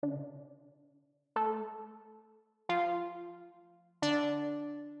Alright,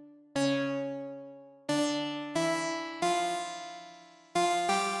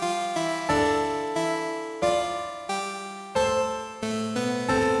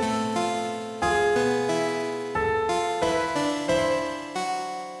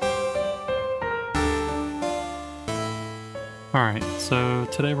 so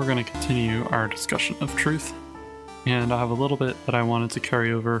today we're going to continue our discussion of truth, and I have a little bit that I wanted to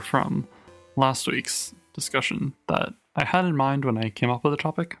carry over from last week's discussion that I had in mind when I came up with the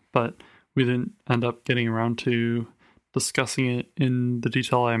topic, but we didn't end up getting around to discussing it in the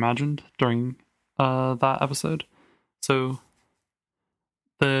detail I imagined during that episode. So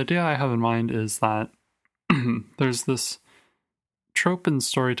the idea I have in mind is that there's this trope in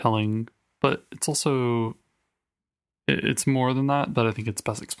storytelling, but it's more than that, but I think it's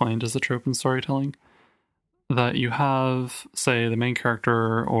best explained as a trope in storytelling. That you have, say, the main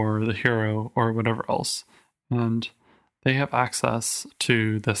character or the hero or whatever else, and they have access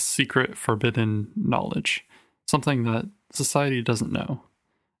to this secret, forbidden knowledge, something that society doesn't know.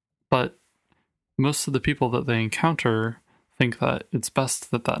 But most of the people that they encounter think that it's best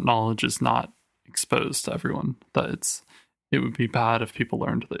that that knowledge is not exposed to everyone, that it would be bad if people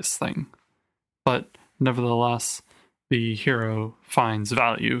learned this thing. But nevertheless, the hero finds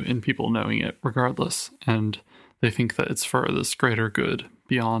value in people knowing it regardless, and they think that it's for this greater good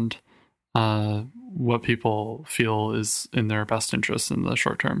beyond what people feel is in their best interest in the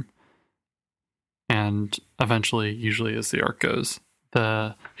short term. And eventually, usually as the arc goes,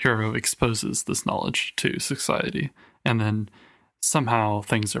 the hero exposes this knowledge to society, and then somehow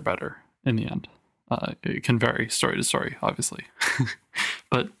things are better in the end. It can vary story to story, obviously.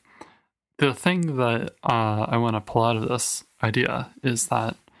 But the thing that I want to pull out of this idea is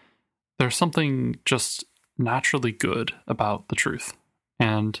that there's something just naturally good about the truth.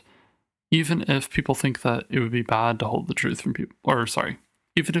 And even if people think that it would be bad to hold the truth from people,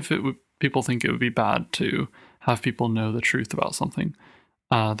 even if people think it would be bad to have people know the truth about something,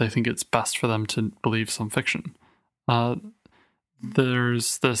 they think it's best for them to believe some fiction.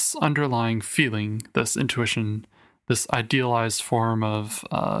 There's this underlying feeling, this intuition, this idealized form of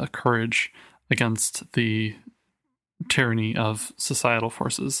courage against the tyranny of societal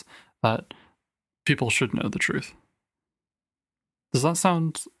forces that people should know the truth. Does that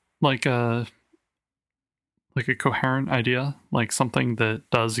sound like a coherent idea, like something that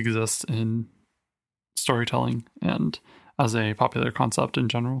does exist in storytelling and as a popular concept in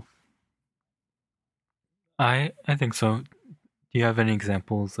general? I think so. Do you have any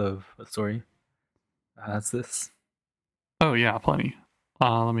examples of a story that has this? Oh yeah, plenty.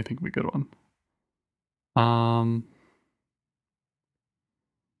 Let me think of a good one.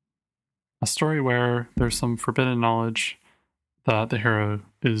 A story where there's some forbidden knowledge that the hero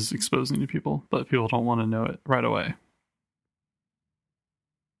is exposing to people, but people don't want to know it right away.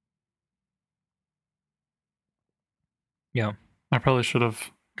 Yeah. I probably should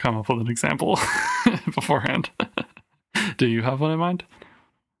have come up with an example beforehand. Do you have one in mind?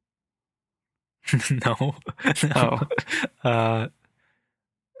 No. Oh.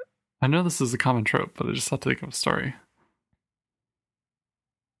 I know this is a common trope, but I just have to think of a story.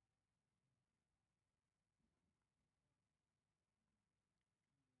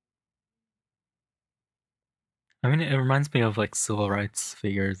 I mean, it reminds me of like civil rights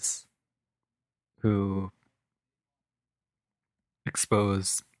figures who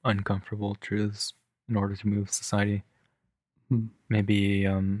expose uncomfortable truths in order to move society. Maybe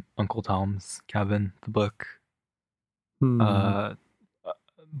Uncle Tom's Cabin, the book,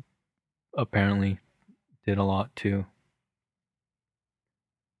 apparently did a lot to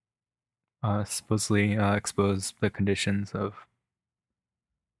supposedly expose the conditions of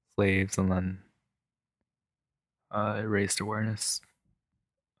slaves, and then it raised awareness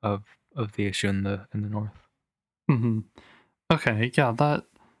of the issue in the North. Mm-hmm. Okay, yeah,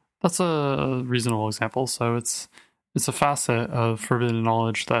 that's a reasonable example. So it's a facet of forbidden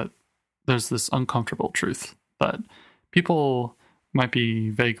knowledge that there's this uncomfortable truth that people might be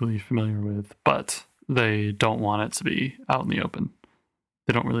vaguely familiar with, but they don't want it to be out in the open.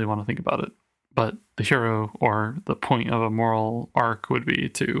 They don't really want to think about it. But the hero or the point of a moral arc would be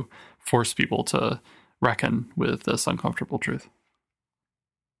to force people to reckon with this uncomfortable truth.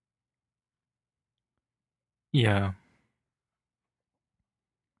 Yeah.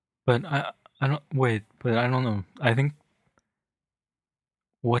 But I don't know. I think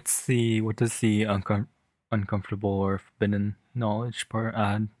what does the uncomfortable or forbidden knowledge part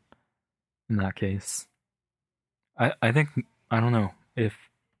add in that case? I think, I don't know if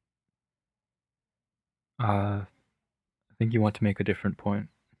I think you want to make a different point.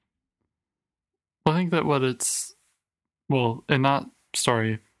 I think that in that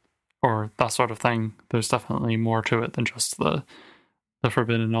story or that sort of thing, there's definitely more to it than just the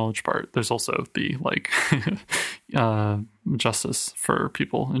forbidden knowledge part. There's also the like justice for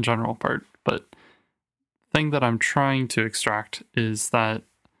people in general part. But the thing that I'm trying to extract is that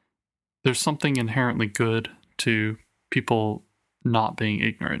there's something inherently good to people not being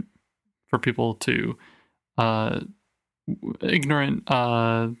ignorant, for people to ignorant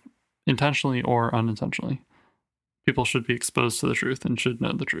intentionally or unintentionally. People should be exposed to the truth and should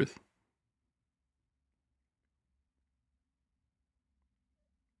know the truth.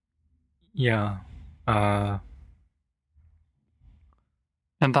 Yeah. Uh,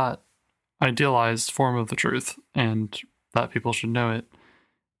 And that idealized form of the truth, and that people should know it,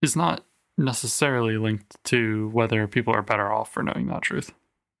 is not necessarily linked to whether people are better off for knowing that truth.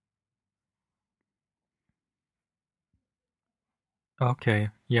 okay.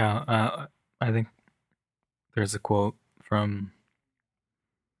 Yeah. I think there's a quote from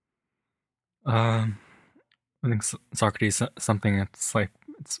um I think Socrates, something that's like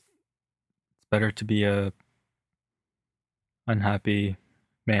it's better to be a unhappy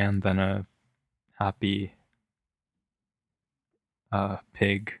man than a happy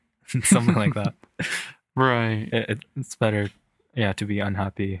pig, something like that. Right. It's better, yeah, to be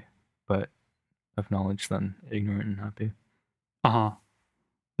unhappy, but of knowledge than ignorant and happy. Uh-huh.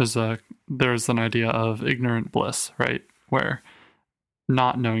 There's an idea of ignorant bliss, right? Where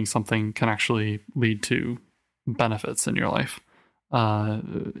not knowing something can actually lead to benefits in your life.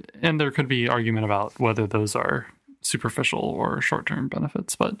 And there could be argument about whether those are superficial or short-term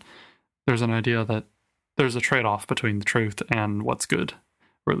benefits, but there's an idea that there's a trade-off between the truth and what's good,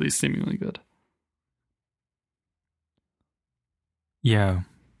 or at least seemingly good. Yeah.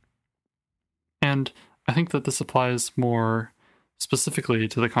 And I think that this applies more specifically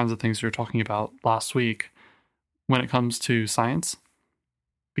to the kinds of things you were talking about last week when it comes to science,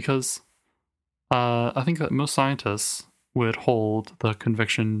 because I think that most scientists would hold the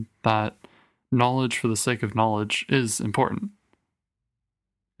conviction that knowledge for the sake of knowledge is important.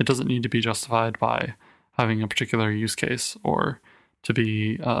 It doesn't need to be justified by having a particular use case or to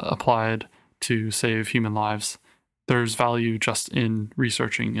be applied to save human lives. There's value just in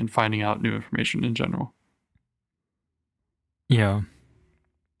researching and finding out new information in general. Yeah.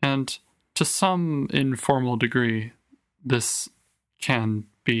 And to some informal degree, this can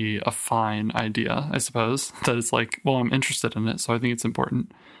be a fine idea, I suppose, that it's like, well, I'm interested in it, so I think it's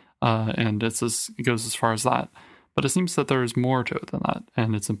important. And it goes as far as that. But it seems that there is more to it than that,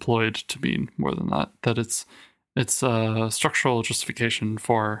 and it's employed to mean more than that. That it's a structural justification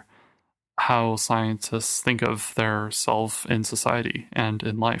for how scientists think of their self in society and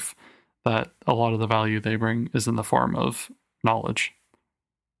in life. That a lot of the value they bring is in the form of knowledge,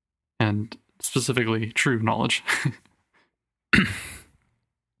 and specifically true knowledge.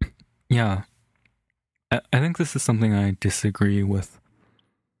 Yeah. I think this is something I disagree with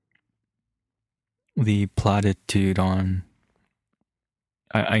the platitude on.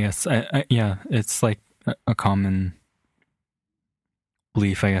 I guess, yeah, it's like a common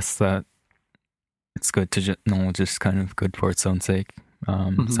belief, I guess, that it's good to knowledge is kind of good for its own sake.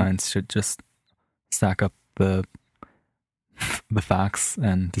 Science should just stack up the facts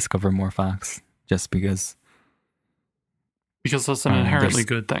and discover more facts just because that's an inherently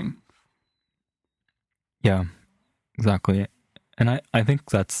good thing. Yeah, exactly. And I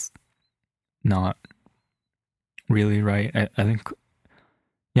think that's not really right. I think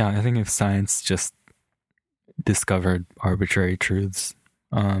if science just discovered arbitrary truths,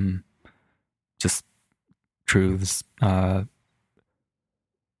 just truths for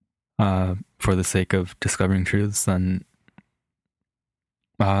the sake of discovering truths, then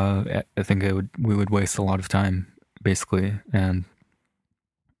I think we would waste a lot of time, basically, and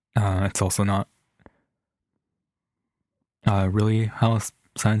it's also not really how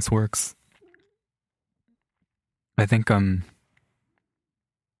science works. I think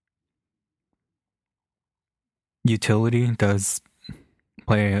utility does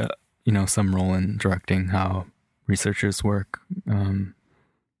play some role in directing how researchers work.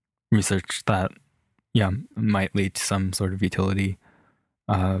 Research that might lead to some sort of utility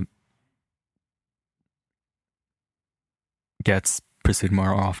gets pursued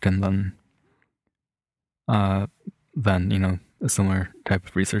more often than a similar type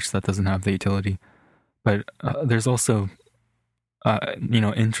of research that doesn't have the utility. But there's also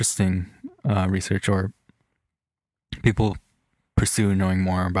interesting research, or people pursue knowing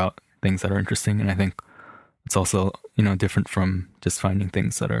more about things that are interesting, and I think it's also different from just finding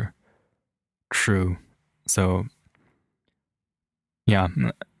things that are true. So yeah,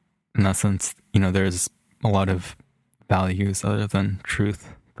 in that sense, there's a lot of values other than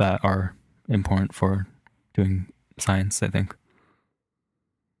truth that are important for doing science, I think.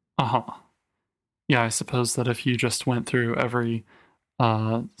 Uh-huh. Yeah, I suppose that if you just went through every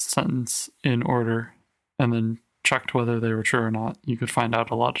sentence in order and then checked whether they were true or not, you could find out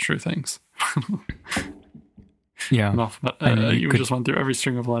a lot of true things. Yeah. You just went through every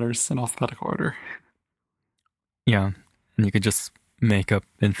string of letters in alphabetical order. Yeah. And you could just make up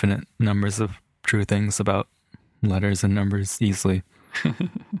infinite numbers of true things about letters and numbers easily.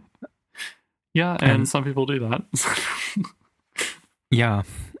 Yeah, and some people do that. Yeah.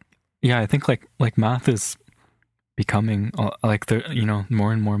 Yeah, I think like math is becoming like there,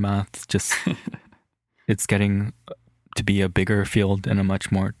 more and more math just it's getting to be a bigger field and a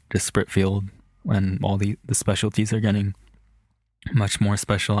much more disparate field, and all the specialties are getting much more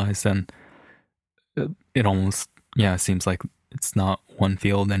specialized, and it almost seems like it's not one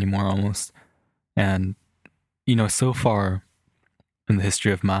field anymore almost. And so far in the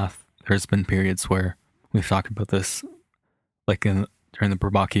history of math, there's been periods where we've talked about this, like during the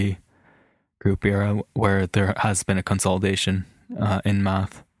Bourbaki group era, where there has been a consolidation in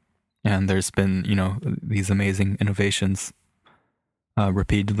math, and there's been these amazing innovations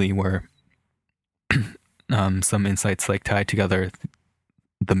repeatedly where some insights like tied together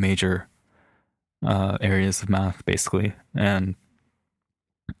the major areas of math basically. And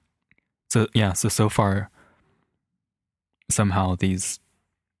so far somehow these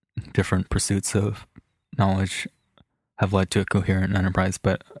different pursuits of knowledge have led to a coherent enterprise,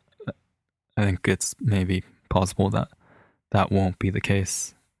 but I think it's maybe possible that that won't be the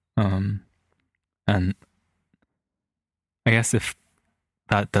case. And I guess if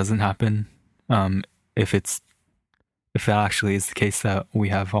that doesn't happen, if that actually is the case, that we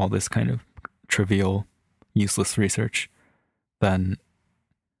have all this kind of trivial, useless research, then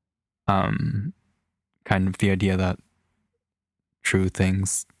kind of the idea that true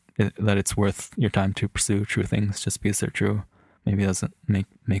things, that it's worth your time to pursue true things just because they're true, maybe doesn't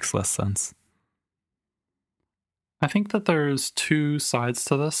makes less sense. I think that there's two sides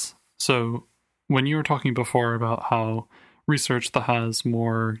to this. So when you were talking before about how research that has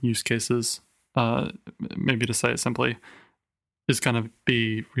more use cases, maybe to say it simply, is going to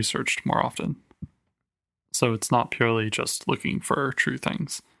be researched more often. So it's not purely just looking for true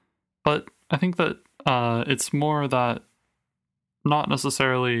things. But I think that it's more that not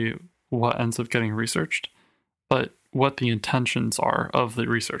necessarily what ends up getting researched, but what the intentions are of the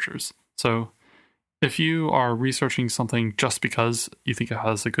researchers. So if you are researching something just because you think it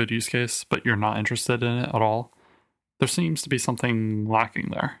has a good use case, but you're not interested in it at all, there seems to be something lacking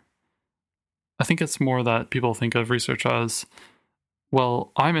there. I think it's more that people think of research as,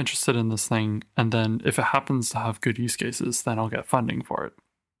 well, I'm interested in this thing, and then if it happens to have good use cases, then I'll get funding for it.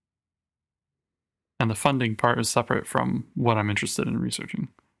 And the funding part is separate from what I'm interested in researching.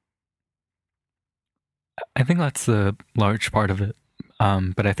 I think that's a large part of it.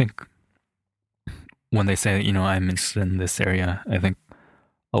 But I think when they say, I'm interested in this area, I think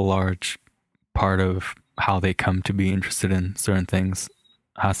a large part of how they come to be interested in certain things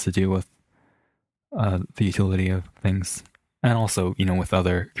has to do with the utility of things, and also, with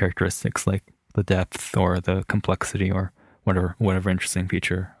other characteristics like the depth or the complexity or whatever interesting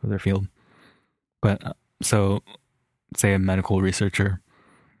feature of their field. But so, say a medical researcher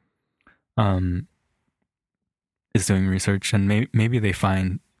is doing research, and maybe they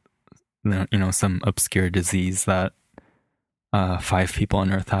find some obscure disease that 5 people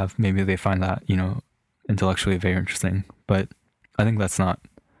on Earth have. Maybe they find that intellectually very interesting, but I think that's not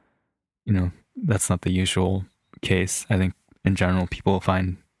the usual case. I think in general people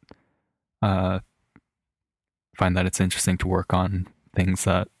find that it's interesting to work on things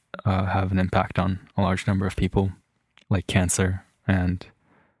that have an impact on a large number of people, like cancer. And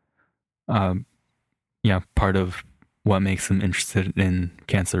part of what makes them interested in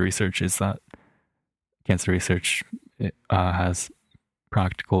cancer research is that cancer research has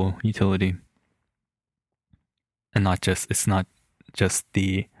practical utility, and it's not just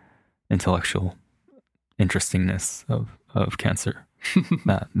the intellectual interestingness of cancer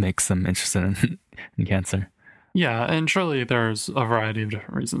that makes them interested in cancer. Yeah, and surely there's a variety of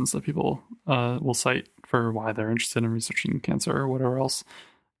different reasons that people will cite for why they're interested in researching cancer or whatever else.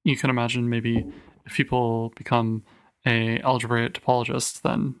 You can imagine maybe if people become a algebraic topologist,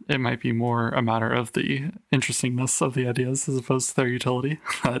 then it might be more a matter of the interestingness of the ideas as opposed to their utility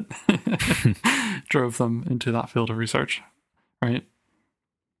that drove them into that field of research, right?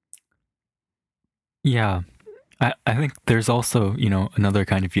 Yeah, I think there's also, another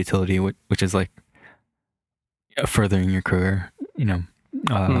kind of utility, which is like furthering your career.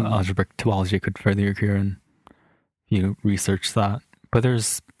 algebraic topology could further your career and you research that. But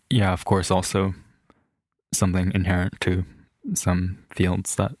there's, of course, also something inherent to some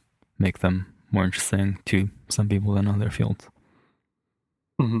fields that make them more interesting to some people than other fields.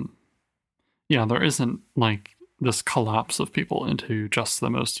 Mm-hmm. Yeah, there isn't like this collapse of people into just the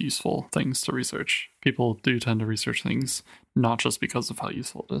most useful things to research. People do tend to research things not just because of how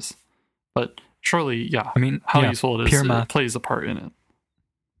useful it is, but surely, how useful it is, it plays a part in it.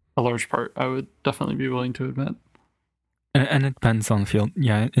 A large part, I would definitely be willing to admit. And it depends on the field.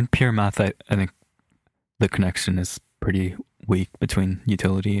 Yeah, in pure math, I think the connection is pretty weak between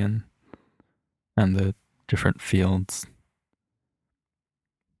utility and the different fields.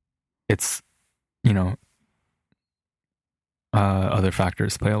 It's, other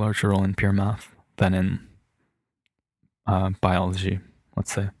factors play a larger role in pure math than in biology,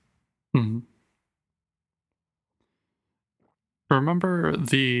 let's say. Mm-hmm. Remember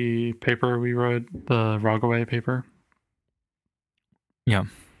the paper we wrote, the Rogaway paper? Yeah.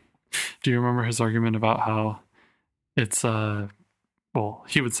 Do you remember his argument about how it's,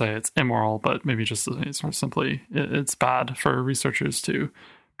 he would say it's immoral, but maybe just sort of simply, it's bad for researchers to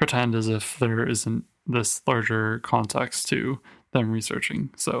pretend as if there isn't this larger context to them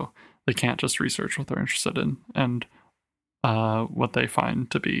researching. So they can't just research what they're interested in and what they find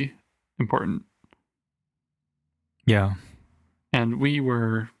to be important. Yeah. And we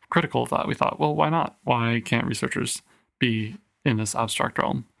were critical of that. We thought, well, why not? Why can't researchers be in this abstract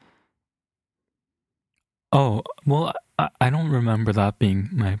realm? Oh, well, I don't remember that being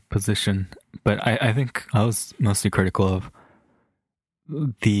my position, but I think I was mostly critical of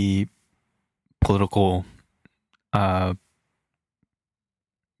the political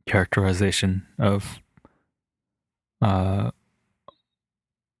characterization of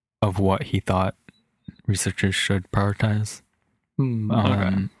what he thought researchers should prioritize.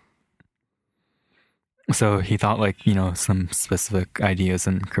 Okay. So he thought some specific ideas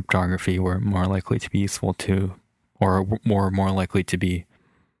in cryptography were more likely to be useful to, or more likely to be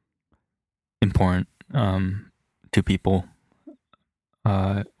important to people,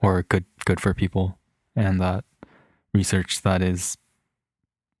 or good for people, and that research that is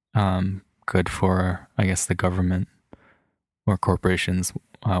good for, I guess, the government or corporations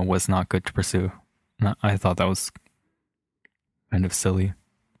was not good to pursue. And I thought that was kind of silly.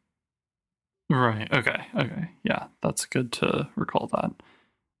 Right. Okay. Yeah, that's good to recall that.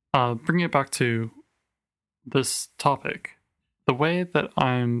 Bringing it back to this topic, the way that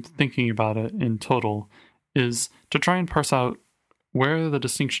I'm thinking about it in total is to try and parse out where the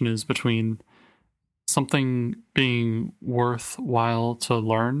distinction is between something being worthwhile to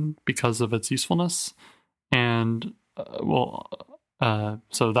learn because of its usefulness and,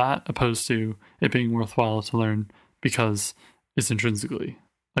 so that opposed to it being worthwhile to learn because it's intrinsically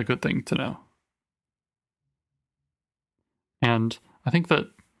a good thing to know. And I think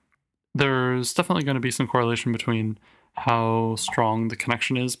that there's definitely going to be some correlation between how strong the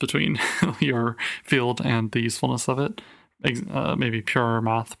connection is between your field and the usefulness of it. Maybe pure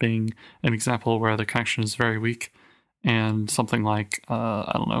math being an example where the connection is very weak, and something like,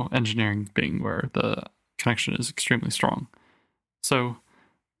 engineering being where the connection is extremely strong. So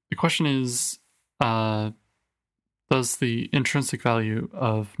the question is, does the intrinsic value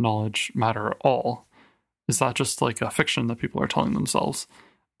of knowledge matter at all? Is that just like a fiction that people are telling themselves,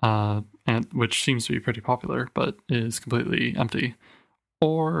 and which seems to be pretty popular, but is completely empty?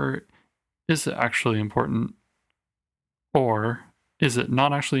 Or is it actually important? Or is it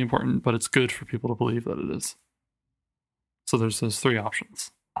not actually important, but it's good for people to believe that it is? So there's those three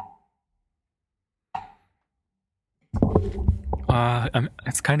options.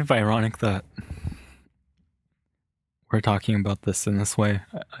 It's kind of ironic that we're talking about this in this way.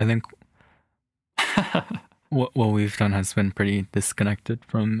 I think what we've done has been pretty disconnected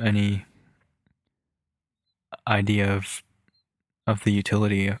from any idea of the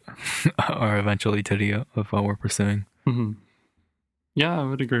utility or eventual utility of what we're pursuing. Mm-hmm. Yeah, I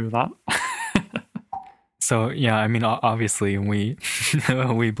would agree with that. So yeah, I mean, obviously we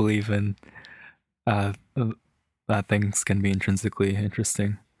we believe in that things can be intrinsically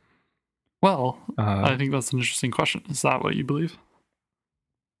interesting. Well, I think that's an interesting question. Is that what you believe?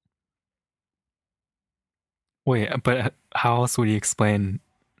 Wait, but how else would you explain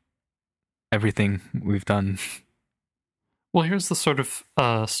everything we've done? Well, here's the sort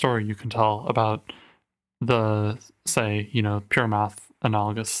of story you can tell about the, say, pure math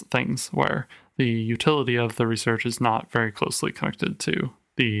analogous things where the utility of the research is not very closely connected to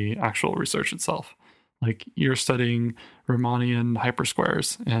the actual research itself. Like you're studying Riemannian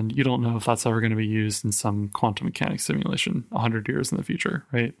hypersquares, and you don't know if that's ever going to be used in some quantum mechanics simulation 100 years in the future,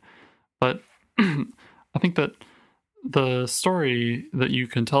 right? But I think that the story that you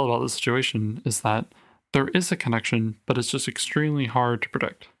can tell about the situation is that there is a connection, but it's just extremely hard to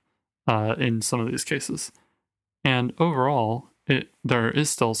predict in some of these cases. And overall, there is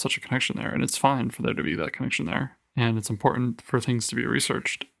still such a connection there, and it's fine for there to be that connection there. And it's important for things to be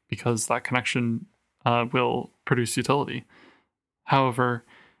researched because that connection will produce utility. However,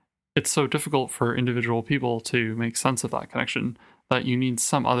 it's so difficult for individual people to make sense of that connection that you need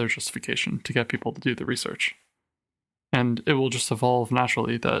some other justification to get people to do the research. And it will just evolve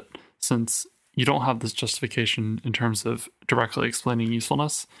naturally that since you don't have this justification in terms of directly explaining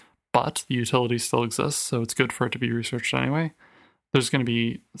usefulness, but the utility still exists, so it's good for it to be researched anyway, there's going to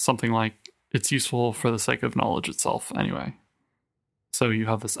be something like it's useful for the sake of knowledge itself anyway. So you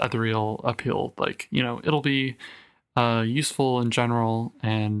have this ethereal appeal, like, it'll be useful in general,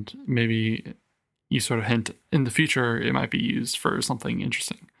 and maybe you sort of hint in the future it might be used for something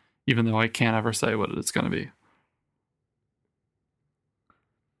interesting, even though I can't ever say what it's going to be.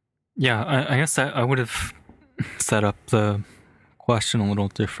 Yeah, I guess I would have set up the question a little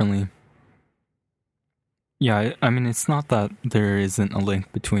differently. Yeah, I mean, it's not that there isn't a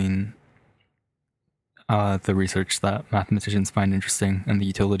link between the research that mathematicians find interesting and the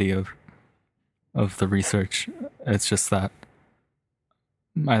utility of the research. It's just that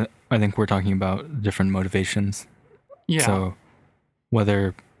I think we're talking about different motivations. Yeah. So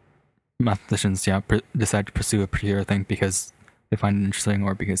whether mathematicians decide to pursue a particular thing because they find it interesting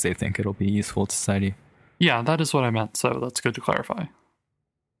or because they think it'll be useful to society. Yeah, that is what I meant, so that's good to clarify.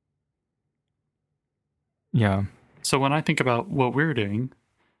 Yeah. So when I think about what we're doing,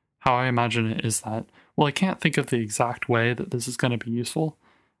 how I imagine it is that, well, I can't think of the exact way that this is going to be useful,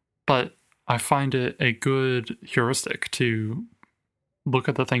 but I find it a good heuristic to look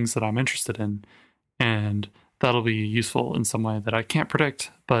at the things that I'm interested in, and that'll be useful in some way that I can't predict,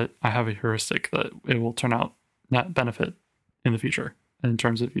 but I have a heuristic that it will turn out net benefit in the future in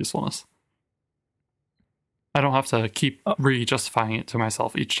terms of usefulness. I don't have to keep re-justifying it to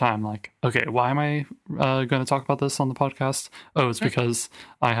myself each time, like, okay, why am I going to talk about this on the podcast? Oh, it's because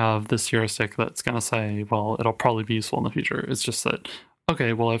I have this heuristic that's going to say, well, it'll probably be useful in the future. It's just that,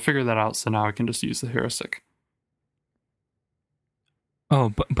 okay, well, I figured that out, so now I can just use the heuristic.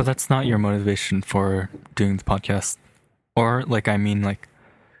 Oh, but that's not your motivation for doing the podcast. Or, like, I mean, like,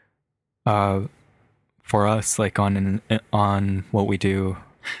 for us, like, on what we do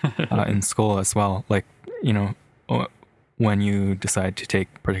in school as well, like, when you decide to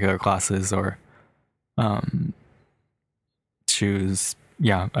take particular classes or choose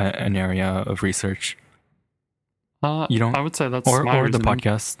an area of research, you don't, I would say that's or my the reasoning.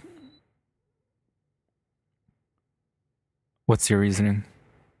 podcast. What's your reasoning?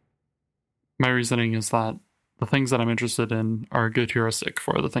 My reasoning is that the things that I'm interested in are a good heuristic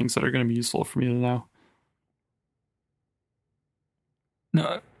for the things that are going to be useful for me to know.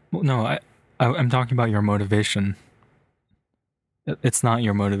 No, I'm talking about your motivation. It's not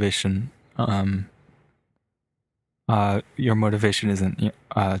your motivation. Your motivation isn't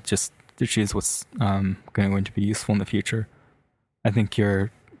just to choose what's going to be useful in the future. I think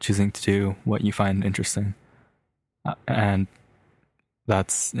you're choosing to do what you find interesting, and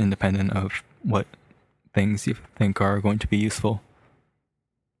that's independent of what things you think are going to be useful.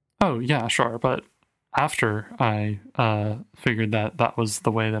 Oh, yeah, sure. But after I figured that that was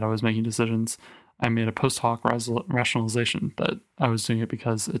the way that I was making decisions, I made a post hoc rationalization that I was doing it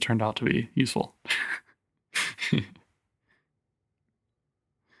because it turned out to be useful.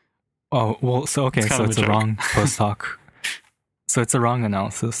 Oh, well, so okay, so it's a wrong post hoc. So it's a wrong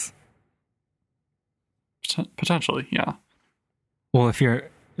analysis. Potentially, yeah. Well, if your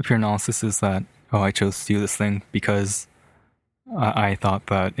analysis is that, oh, I chose to do this thing because I thought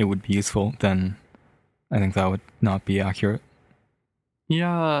that it would be useful, then I think that would not be accurate.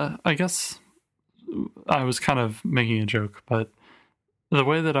 Yeah, I guess I was kind of making a joke, but the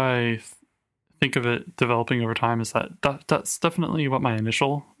way that I think of it developing over time is that's definitely what my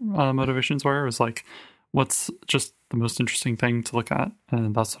initial motivations were. It was like, what's just the most interesting thing to look at,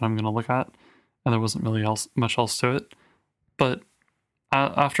 and that's what I'm going to look at. And there wasn't really much else to it. But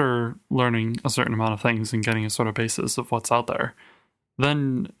after learning a certain amount of things and getting a sort of basis of what's out there,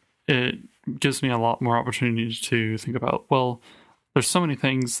 then it gives me a lot more opportunity to think about, well, there's so many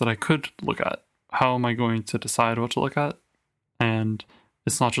things that I could look at. How am I going to decide what to look at? And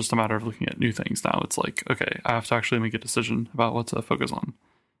it's not just a matter of looking at new things now. It's like, okay, I have to actually make a decision about what to focus on.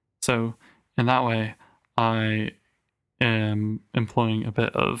 So in that way, I am employing a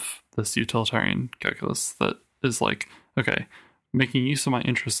bit of this utilitarian calculus that is like, okay, making use of my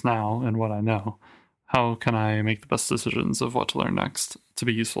interests now and what I know, how can I make the best decisions of what to learn next to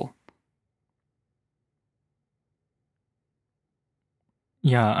be useful?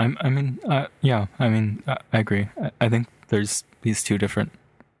 Yeah, I agree. I think there's these two different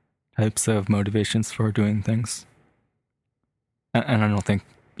types of motivations for doing things, and I don't think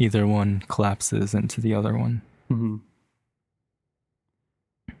either one collapses into the other one. Mm-hmm.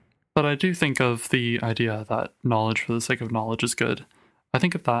 But I do think of the idea that knowledge for the sake of knowledge is good. I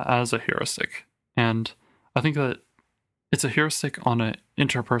think of that as a heuristic, and I think that it's a heuristic on an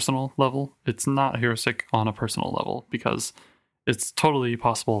interpersonal level. It's not a heuristic on a personal level, because it's totally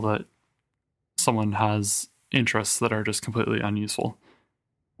possible that someone has interests that are just completely unuseful,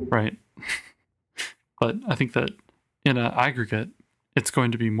 right? But I think that in an aggregate, it's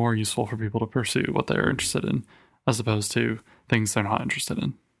going to be more useful for people to pursue what they're interested in, as opposed to things they're not interested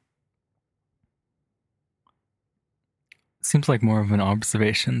in. Seems like more of an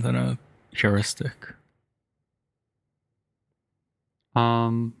observation than a heuristic.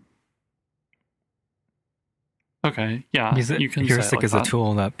 Okay, yeah, you can heuristic say it like is a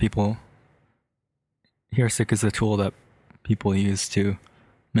tool that people. Heuristic is a tool that people use to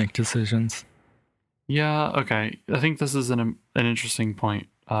make decisions. Yeah, okay. I think this is an interesting point.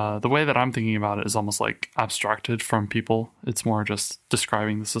 The way that I'm thinking about it is almost like abstracted from people. It's more just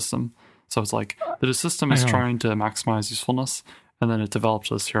describing the system. So it's like the system is trying to maximize usefulness, and then it developed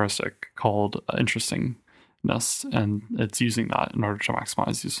this heuristic called interestingness, and it's using that in order to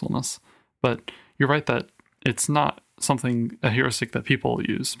maximize usefulness. But you're right that it's not a heuristic that people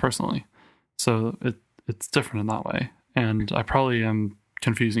use personally. So it's different in that way. And I probably am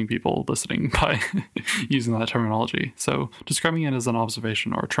confusing people listening by using that terminology. So describing it as an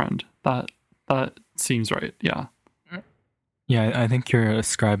observation or a trend, that seems right. Yeah. Yeah, I think you're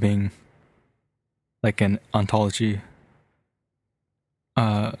ascribing like an ontology.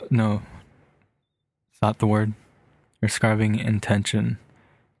 No, it's not the word. You're ascribing intention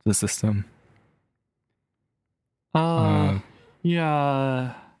to the system.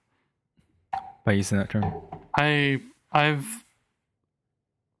 Yeah. By using that term. I've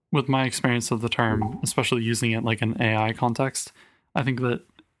with my experience of the term, especially using it like an AI context, I think that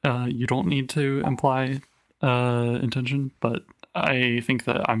you don't need to imply intention, but I think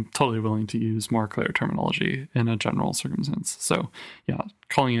that I'm totally willing to use more clear terminology in a general circumstance. So yeah,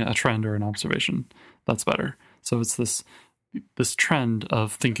 calling it a trend or an observation, that's better. So it's this trend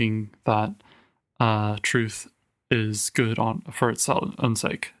of thinking that truth is good for its own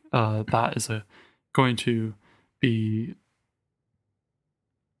sake. That is going to be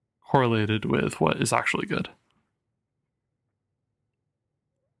correlated with what is actually good.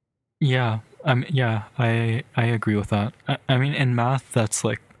 Yeah, I agree with that. I mean, in math, that's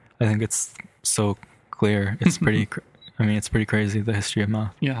like, I think it's so clear. It's pretty. It's pretty crazy, the history of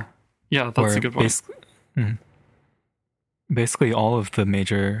math. Yeah, that's a good point. Basically, all of the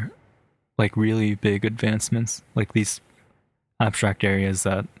major, like really big advancements, like these abstract areas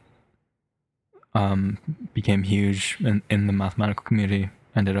that became huge in the mathematical community,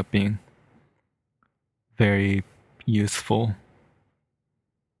 ended up being very useful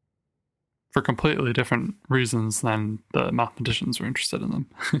for completely different reasons than the mathematicians were interested in them.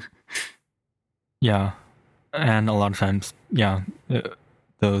 Yeah, and a lot of times,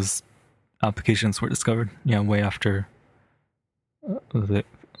 those applications were discovered, way after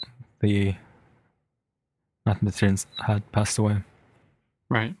the mathematicians had passed away.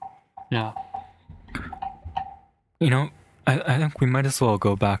 Right. Yeah. I think we might as well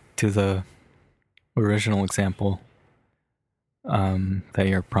go back to the original example that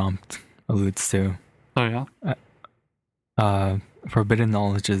your prompt alludes to. Oh yeah. Forbidden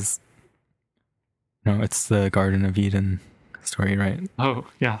knowledge is, it's the Garden of Eden story, right? Oh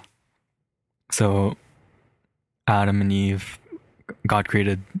yeah. So Adam and Eve, God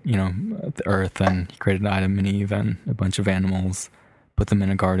created, the earth, and he created Adam and Eve and a bunch of animals, put them in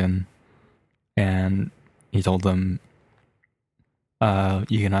a garden, and he told them,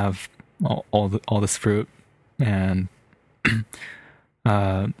 you can have all this fruit, and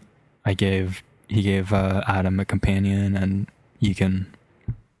he gave Adam a companion, and you can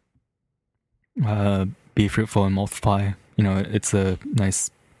be fruitful and multiply. It's a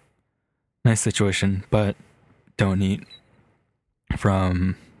nice situation, but don't eat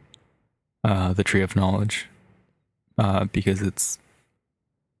from the tree of knowledge because it's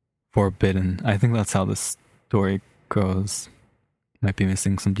forbidden. I think that's how this story goes. Might be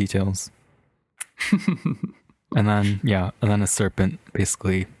missing some details. and then a serpent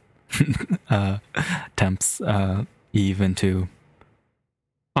basically tempts Eve into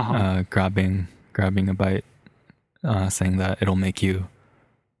grabbing a bite, saying that it'll make you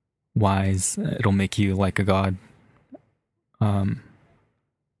wise, it'll make you like a god.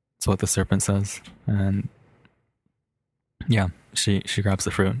 That's what the serpent says, and yeah, she grabs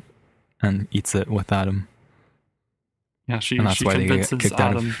the fruit and eats it with Adam. Yeah, she convinces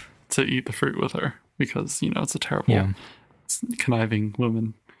Adam to eat the fruit with her because, it's a terrible, conniving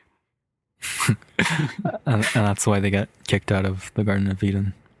woman. and that's why they get kicked out of the Garden of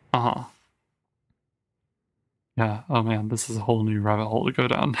Eden. Yeah, oh man, this is a whole new rabbit hole to go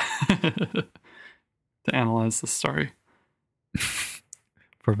down to analyze this story.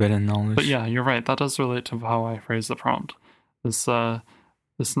 Forbidden knowledge. But yeah, you're right, that does relate to how I phrased the prompt. This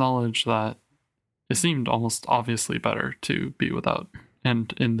knowledge that it seemed almost obviously better to be without,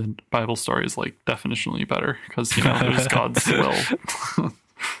 and in the Bible stories, like definitionally better, because it was God's will.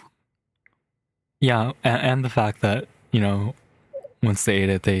 Yeah, and the fact that once they ate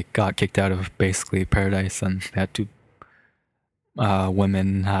it, they got kicked out of basically paradise, and they had to.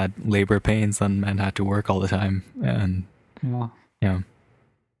 Women had labor pains, and men had to work all the time, and yeah.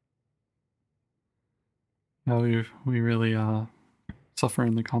 Yeah, we really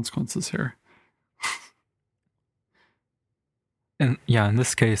suffering the consequences here. And yeah, in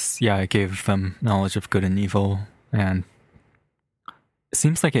this case, it gave them knowledge of good and evil, and it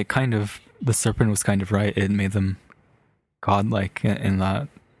seems like the serpent was kind of right. It made them godlike in that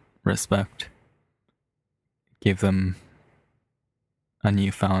respect. It gave them a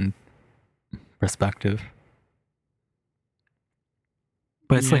newfound perspective.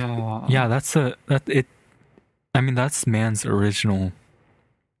 But it's that's man's original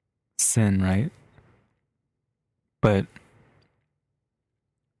sin, right? But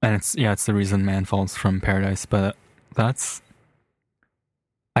and it's the reason man falls from paradise, but that's,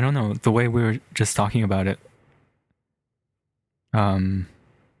 I don't know, the way we were just talking about it,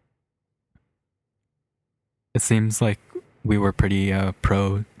 it seems like we were pretty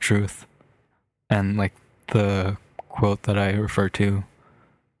pro-truth, and like the quote that I refer to,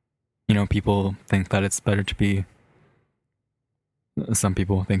 people think that it's better to be, some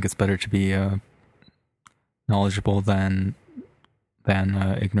people think it's better to be knowledgeable than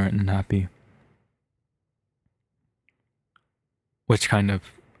ignorant and happy, which kind of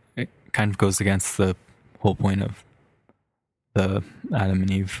goes against the whole point of the Adam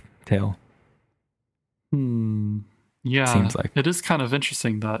and Eve tale. Yeah, seems like it is kind of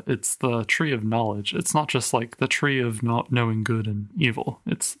interesting that it's the tree of knowledge. It's not just like the tree of not knowing good and evil.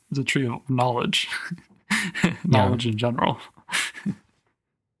 It's the tree of knowledge, knowledge in general.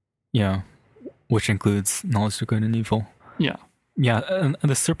 Yeah, which includes knowledge of good and evil. Yeah. Yeah, and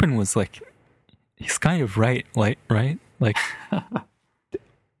the serpent was like, he's kind of right? Like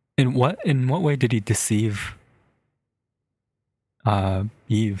in what way did he deceive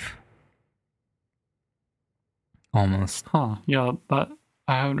Eve? Almost. Yeah, that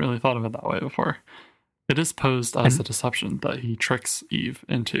I haven't really thought of it that way before. It is posed as a deception that he tricks Eve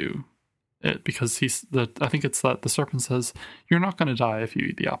into it, because I think it's that the serpent says, "You're not going to die if you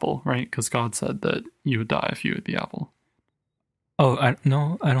eat the apple," right? Because God said that you would die if you ate the apple. Oh, I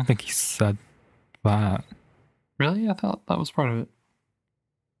don't think he said that. Really? I thought that was part of it.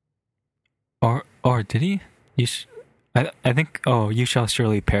 Or did he? I think, you shall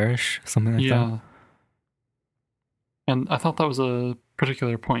surely perish, something like that. Yeah. And I thought that was a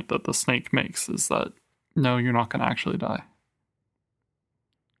particular point that the snake makes, is that, no, you're not going to actually die.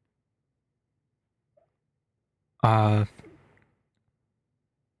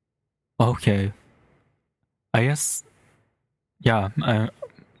 Okay. I guess, yeah,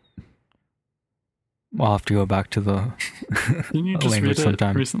 I'll have to go back to the Didn't you just language read it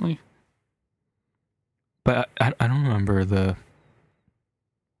sometime recently? But I don't remember the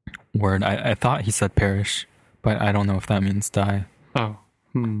word. I thought he said perish, but I don't know if that means die. Oh,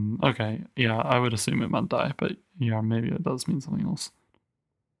 okay. Yeah, I would assume it meant die, but yeah, maybe it does mean something else.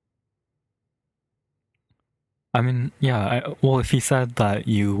 I mean, yeah, well, if he said that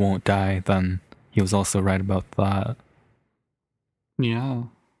you won't die, then he was also right about that. Yeah.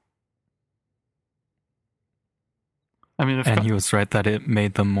 I mean, he was right that it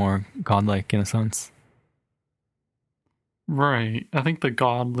made them more godlike in a sense. Right. I think the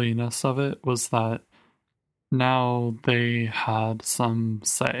godliness of it was that now they had some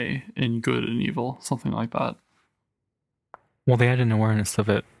say in good and evil, something like that. Well, they had an awareness of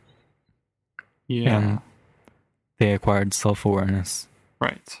it. Yeah. And they acquired self-awareness.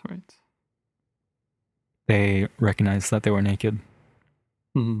 Right. They recognized that they were naked.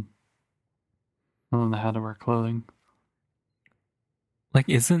 Mm-hmm. And then they had to wear clothing. Like,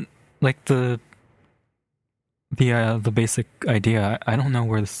 isn't, like, the the basic idea. I don't know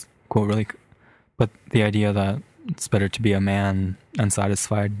where this quote really, but the idea that it's better to be a man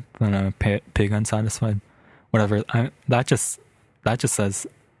unsatisfied than a pig unsatisfied, whatever. That just says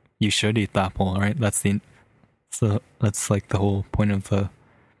you should eat the apple, right? That's like the whole point of the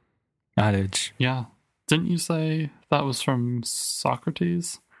adage. Yeah. Didn't you say that was from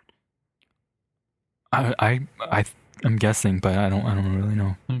Socrates? I'm guessing, but I don't really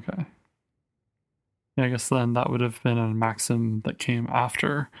know. Okay. Yeah, I guess then that would have been a maxim that came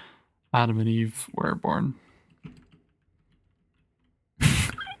after Adam and Eve were born.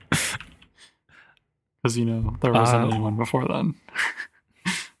 Because, there wasn't anyone before then.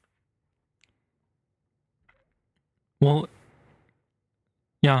 Well,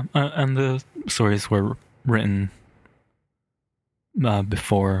 yeah, and the stories were written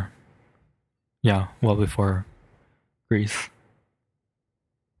before Greece.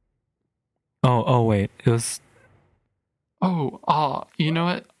 Oh, wait, it was... You know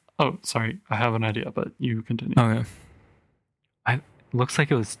what? Oh, sorry, I have an idea, but you continue. Okay. Looks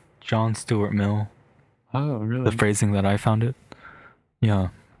like it was John Stuart Mill. Oh, really? The phrasing that I found it. Yeah.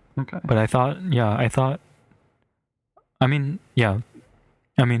 Okay. But I thought,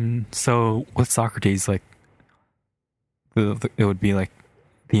 so with Socrates, like, it would be like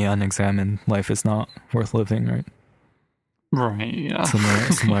the unexamined life is not worth living, right? Right, yeah.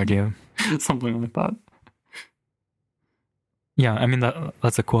 Similar idea. Something like that. Yeah, I mean,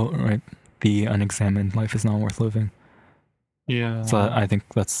 that's a quote, right? The unexamined life is not worth living. Yeah. So I think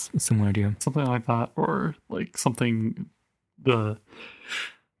that's a similar idea. Something like that, or like something, the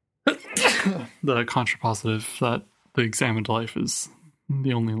contrapositive that the examined life is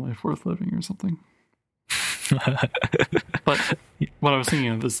the only life worth living or something. But what I was thinking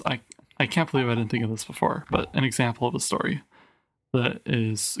of is, I can't believe I didn't think of this before, but an example of a story that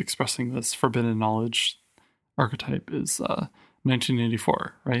is expressing this forbidden knowledge archetype is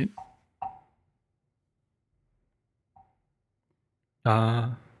 1984, right?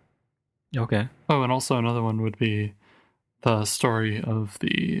 Okay. Oh, and also another one would be the story of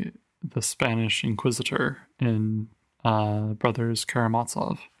the Spanish Inquisitor in Brothers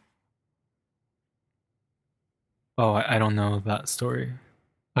Karamazov. Oh, I don't know that story.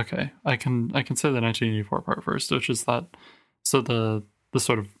 Okay, I can say the 1984 part first, which is that, so the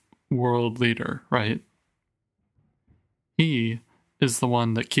sort of world leader, right? He is the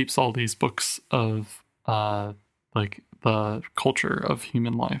one that keeps all these books of like the culture of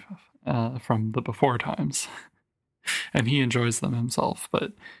human life from the before times. And he enjoys them himself,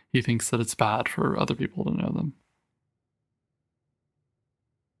 but he thinks that it's bad for other people to know them.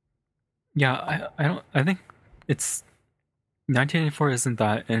 Yeah, I think it's 1984 isn't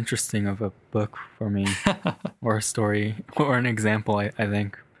that interesting of a book for me, or a story, or an example. I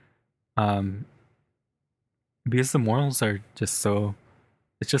think, because the morals are just so.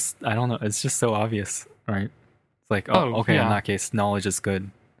 It's just, I don't know. It's just so obvious, right? It's like, okay, yeah. In that case, knowledge is good.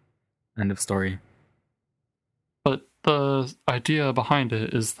 End of story. But the idea behind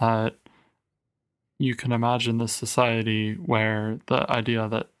it is that you can imagine this society where the idea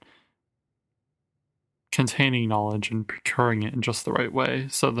that containing knowledge and procuring it in just the right way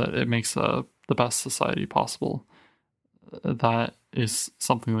so that it makes the best society possible, that is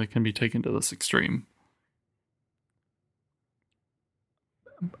something that can be taken to this extreme.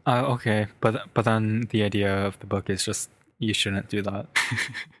 Okay, but then the idea of the book is just you shouldn't do that.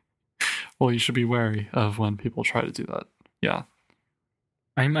 Well, you should be wary of when people try to do that. Yeah.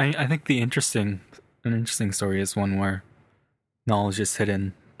 I think an interesting story is one where knowledge is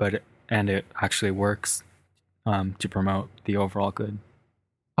hidden, but it actually works to promote the overall good.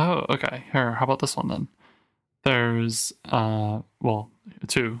 Oh, okay. Here, how about this one then? There's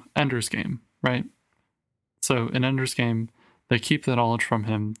two, Ender's Game, right? So in Ender's Game, they keep the knowledge from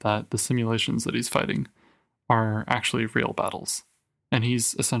him that the simulations that he's fighting are actually real battles. And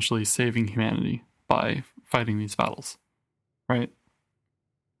he's essentially saving humanity by fighting these battles, right?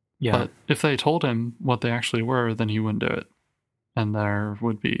 Yeah. But if they told him what they actually were, then he wouldn't do it. And there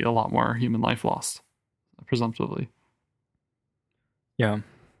would be a lot more human life lost, presumptively. Yeah. Do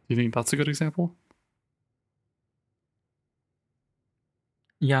you think that's a good example?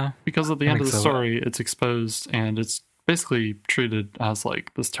 Yeah. Because at the end of the story, it's exposed and it's basically treated as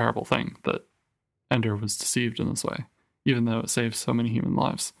like this terrible thing that Ender was deceived in this way, even though it saves so many human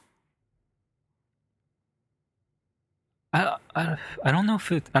lives. I don't know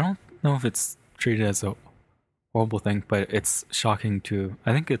if it's treated as a horrible thing, but it's shocking to.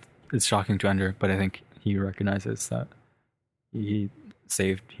 I think it's shocking to Ender, but I think he recognizes that he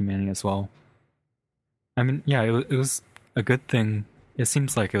saved humanity as well. I mean, yeah, it was a good thing. It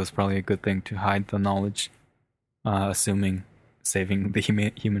seems like it was probably a good thing to hide the knowledge assuming saving the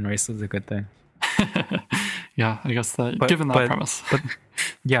human race is a good thing. Yeah, I guess that given that premise. But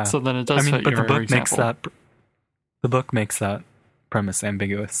yeah. So then it does fit your example. The book makes that premise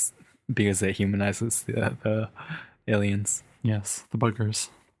ambiguous because it humanizes the aliens. Yes, the buggers.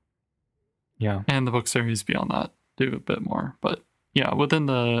 Yeah. And the book series beyond that do a bit more. But yeah, within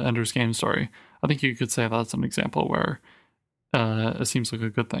the Ender's Game story, I think you could say that's an example where it seems like a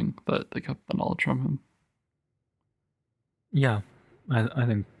good thing that they kept the knowledge from him. Yeah, I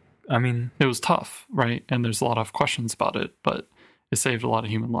think, I mean... It was tough, right? And there's a lot of questions about it, but it saved a lot of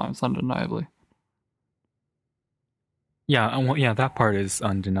human lives, undeniably. Yeah, that part is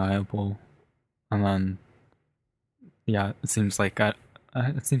undeniable. And then, yeah, it seems like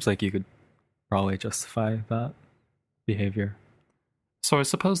you could probably justify that behavior. So I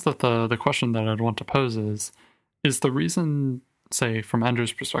suppose that the question that I'd want to pose is the reason, say, from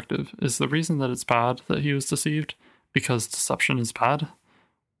Ender's perspective, is the reason that it's bad that he was deceived because deception is bad?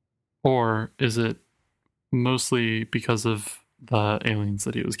 Or is it mostly because of the aliens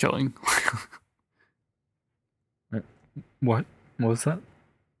that he was killing? What was that?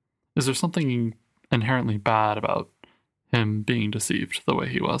 Is there something inherently bad about him being deceived the way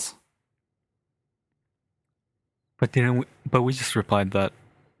he was? But we just replied that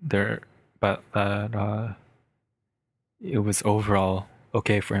it was overall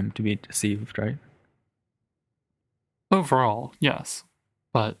okay for him to be deceived, right? Overall, yes.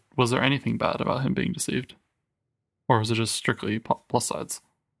 But was there anything bad about him being deceived? Or was it just strictly plus sides?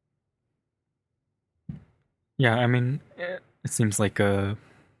 Yeah, I mean, it seems like a...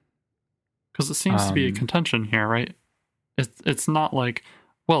 Because it seems to be a contention here, right? It's not like,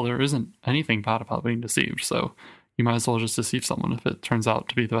 well, there isn't anything bad about being deceived, so you might as well just deceive someone if it turns out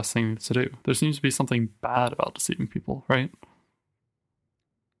to be the best thing to do. There seems to be something bad about deceiving people, right?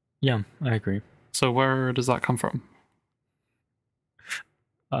 Yeah, I agree. So where does that come from?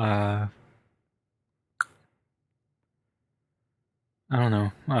 I don't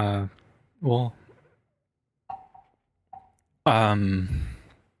know.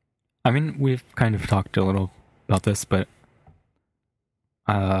 I mean, we've kind of talked a little about this, but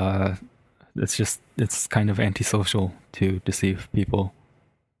it's kind of antisocial to deceive people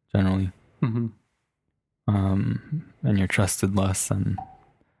generally. Mm-hmm. And you're trusted less and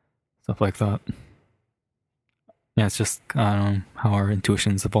stuff like that. Yeah, it's just, I don't know, how our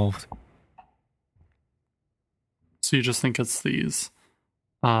intuitions evolved. So you just think it's these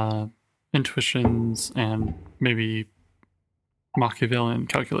intuitions and maybe Machiavellian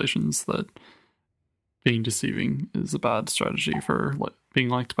calculations that being deceiving is a bad strategy for being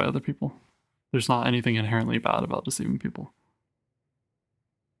liked by other people. There's not anything inherently bad about deceiving people.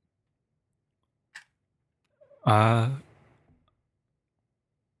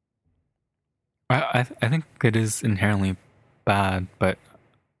 I think it is inherently bad, but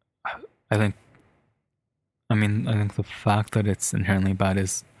I think the fact that it's inherently bad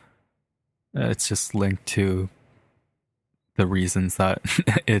is it's just linked to the reasons that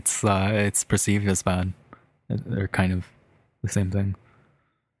it's perceived as bad. They're kind of the same thing.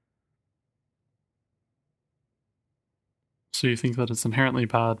 So you think that it's inherently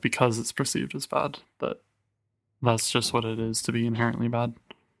bad because it's perceived as bad? That's just what it is to be inherently bad?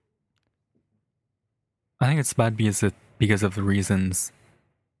 I think it's bad because of the reasons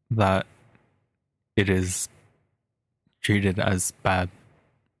that it is treated as bad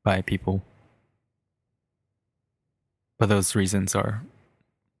by people. But those reasons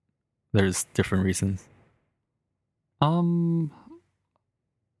there's different reasons. I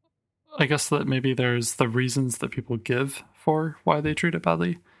guess that maybe there's the reasons that people give for why they treat it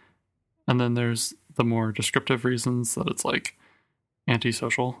badly. And then there's the more descriptive reasons that it's like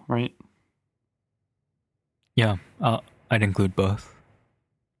antisocial, right? Yeah, I'd include both.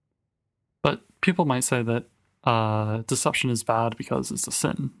 But people might say that deception is bad because it's a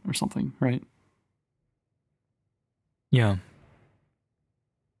sin or something, right? Yeah.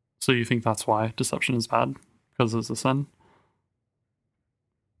 So you think that's why deception is bad? Because it's a sin?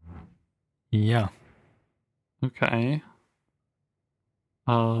 Yeah. Okay.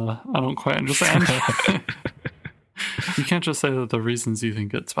 I don't quite understand. You can't just say that the reasons you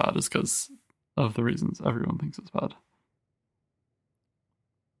think it's bad is because of the reasons everyone thinks it's bad.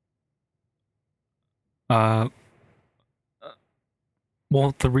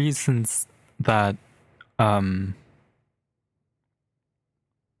 Well, the reasons that that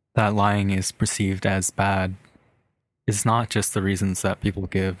lying is perceived as bad is not just the reasons that people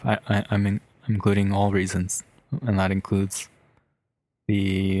give. I'm including all reasons, and that includes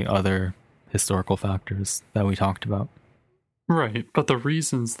the other historical factors that we talked about. Right, but the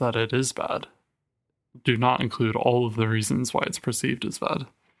reasons that it is bad do not include all of the reasons why it's perceived as bad.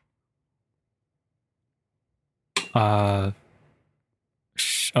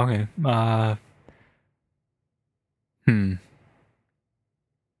 Okay.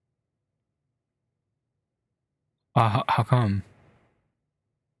 How come?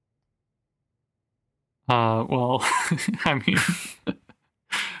 Well, I mean,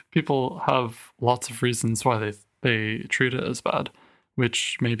 people have lots of reasons why they treat it as bad,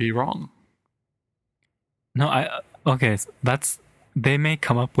 which may be wrong. No, okay, they may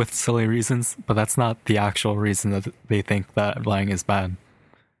come up with silly reasons, but that's not the actual reason that they think that lying is bad.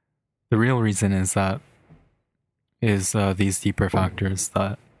 The real reason is these deeper factors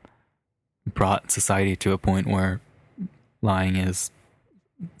that brought society to a point where lying is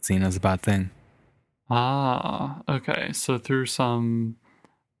seen as a bad thing. Ah, okay. So through some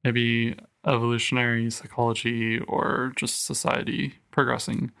maybe evolutionary psychology or just society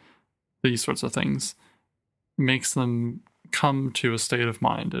progressing, these sorts of things makes them come to a state of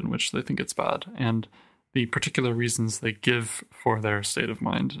mind in which they think it's bad. And the particular reasons they give for their state of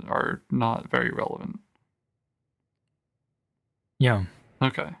mind are not very relevant. Yeah.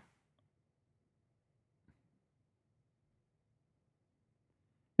 Okay.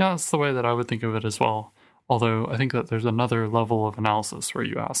 Yeah, that's the way that I would think of it as well. Although I think that there's another level of analysis where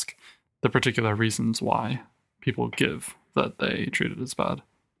you ask the particular reasons why people give that they treat it as bad.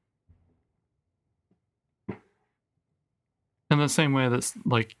 In the same way that,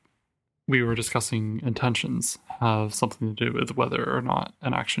 like, we were discussing, intentions have something to do with whether or not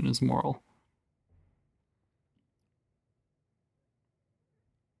an action is moral.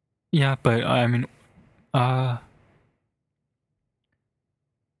 Yeah, but I mean,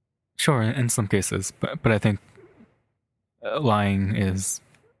 sure, in some cases, but I think lying is,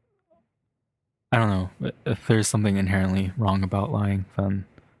 I don't know, if there's something inherently wrong about lying, then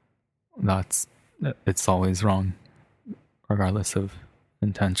it's always wrong, regardless of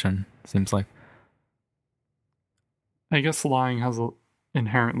intention, seems like. I guess lying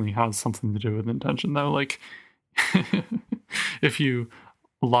inherently has something to do with intention, though. Like, if you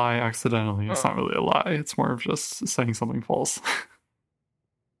lie accidentally, it's not really a lie. It's more of just saying something false.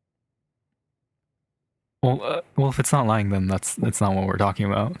 Well, if it's not lying, then that's not what we're talking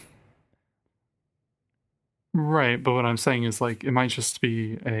about. Right, but what I'm saying is, like, it might just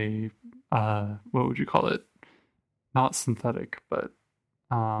be a what would you call it? Not synthetic, but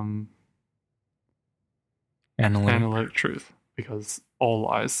analytic truth, because all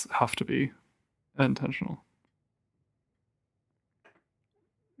lies have to be intentional.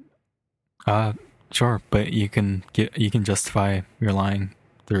 Sure, but you can justify your lying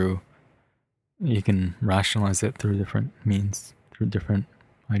you can rationalize it through different means, through different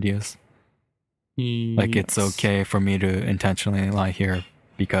ideas. Yes. Like, it's okay for me to intentionally lie here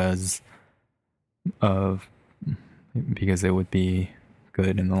because it would be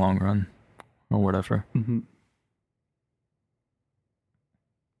good in the long run, or whatever. Mm-hmm.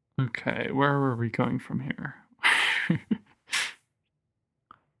 Okay, where were we going from here?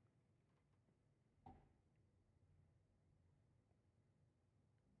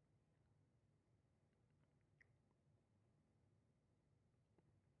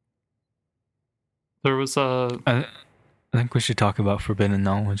 There was I think we should talk about forbidden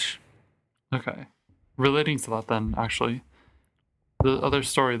knowledge. Okay. Relating to that, then, actually, the other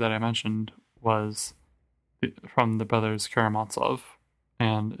story that I mentioned was from the brothers Karamazov,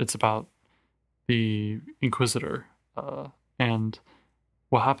 and it's about the Inquisitor. And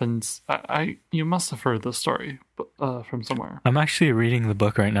what happens? You must have heard this story from somewhere. I'm actually reading the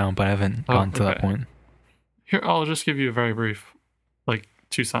book right now, but I haven't gotten to that point. Here, I'll just give you a very brief, like,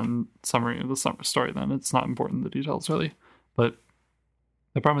 2-sentence summary of the story. Then it's not important, the details really, but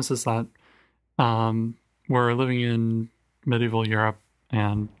the premise is that we're living in medieval Europe,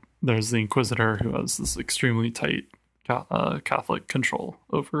 and there's the Inquisitor who has this extremely tight Catholic control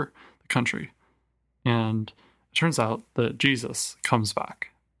over the country. And it turns out that Jesus comes back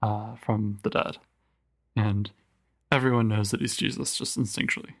from the dead. And everyone knows that he's Jesus just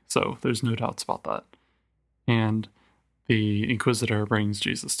instinctually. So there's no doubts about that. And the Inquisitor brings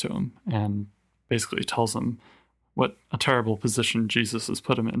Jesus to him and basically tells him what a terrible position Jesus has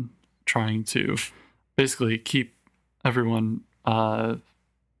put him in, trying to basically keep everyone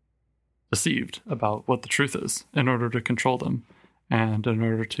deceived about what the truth is in order to control them and in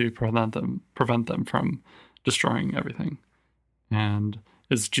order to prevent them from destroying everything. And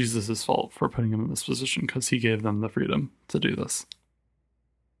it's Jesus' fault for putting him in this position because he gave them the freedom to do this.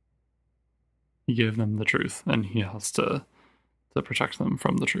 He gave them the truth, and he has to protect them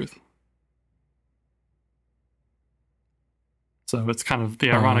from the truth. So it's kind of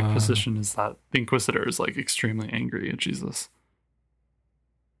the ironic position is that the Inquisitor is like extremely angry at Jesus.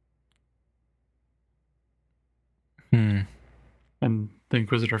 And the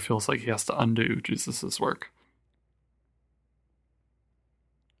Inquisitor feels like he has to undo Jesus's work.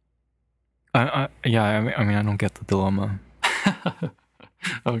 I mean, I don't get the dilemma.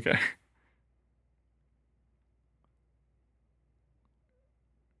 Okay.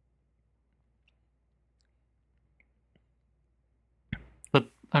 But,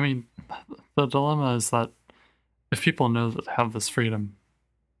 I mean, the dilemma is that if people know that they have this freedom,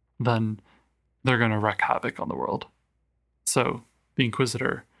 then they're going to wreak havoc on the world. So the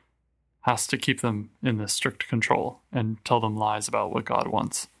Inquisitor has to keep them in this strict control and tell them lies about what God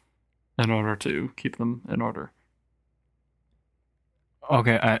wants in order to keep them in order.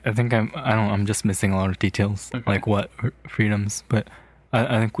 Okay, I think I'm just missing a lot of details, Okay. like what freedoms, but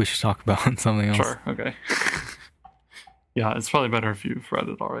I think we should talk about something else. Sure, okay. Yeah, it's probably better if you've read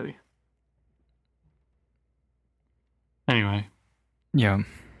it already. Anyway. Yeah.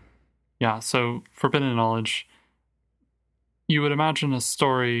 Yeah, so forbidden knowledge, you would imagine a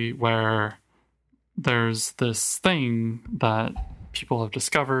story where there's this thing that people have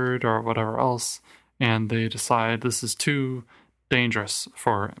discovered or whatever else, and they decide this is too dangerous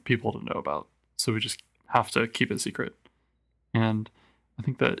for people to know about, so we just have to keep it secret. And I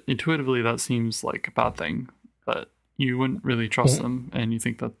think that intuitively that seems like a bad thing, that you wouldn't really trust them, and you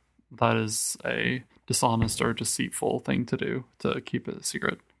think that that is a dishonest or deceitful thing to do, to keep it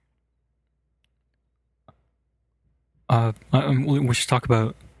secret. We should talk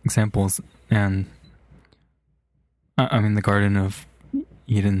about examples, and I mean the Garden of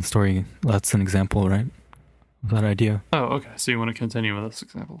Eden story, that's an example, right, of that idea. Oh, okay, so you want to continue with this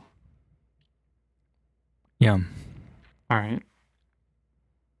example? Yeah. All right.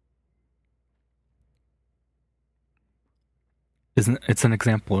 It's an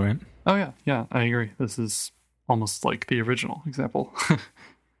example, right? Oh yeah, I agree. This is almost like the original example.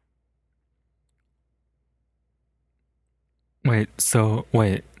 So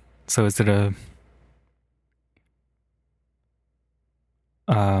is it a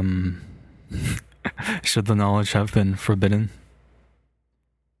should the knowledge have been forbidden?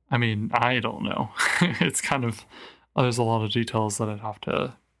 I mean, I don't know. It's kind of, there's a lot of details that I'd have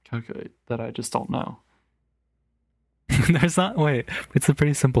to calculate that I just don't know. It's a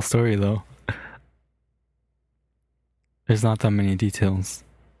pretty simple story though. There's not that many details.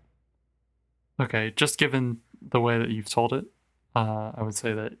 Okay, just given the way that you've told it, I would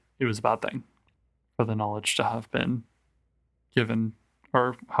say that it was a bad thing for the knowledge to have been given,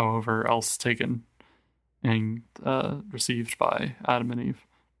 or however else taken and received by Adam and Eve.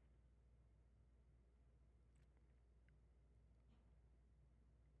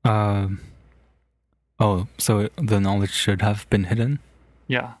 So the knowledge should have been hidden?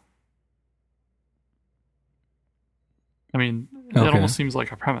 Yeah. I mean, it Okay. almost seems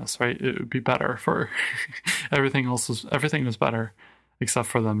like a premise, right? It would be better for everything was better except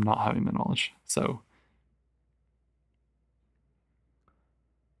for them not having the knowledge. So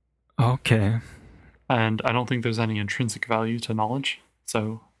okay. And I don't think there's any intrinsic value to knowledge.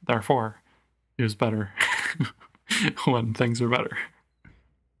 So therefore, it was better when things were better.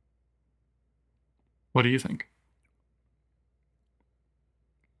 What do you think?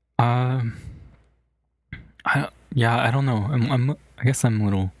 I don't know. I guess I'm a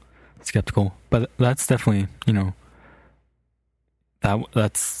little skeptical, but that's definitely,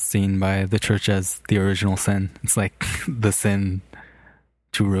 that's seen by the church as the original sin. It's like the sin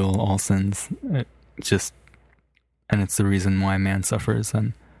to rule all sins. And it's the reason why man suffers,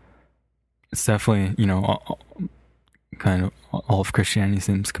 and it's definitely, kind of all of Christianity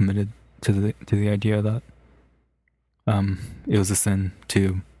seems committed to the idea that it was a sin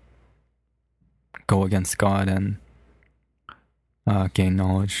to go against God and gain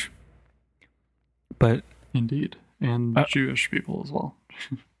knowledge. But indeed, and Jewish people as well.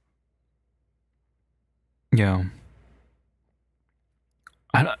 Yeah,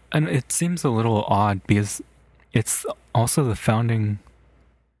 and it seems a little odd because it's also the founding.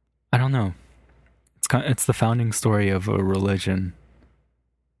 I don't know. It's the founding story of a religion,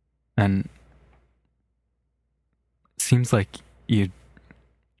 and it seems like if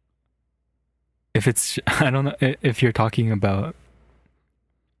it's, I don't know if you're talking about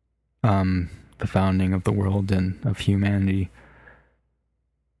the founding of the world and of humanity.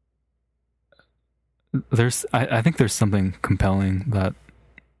 I think there's something compelling that.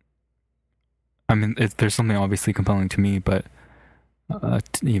 I mean, there's something obviously compelling to me, but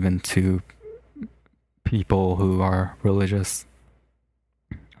even to people who are religious,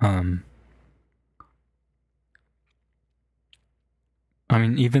 I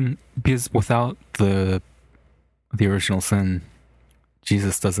mean, even because without the original sin,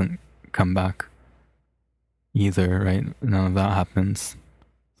 Jesus doesn't come back either, right? None of that happens.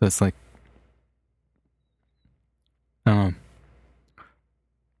 So it's like, I don't know.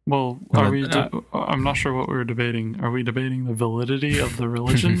 Well, I'm not sure what we're debating. Are we debating the validity of the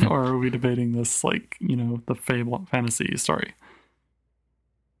religion, or are we debating this, like, the fable fantasy story?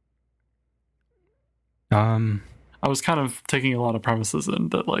 I was kind of taking a lot of premises in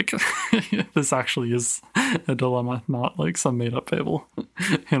that, like, this actually is a dilemma, not like some made up fable,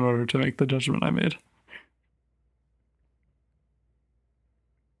 in order to make the judgment I made.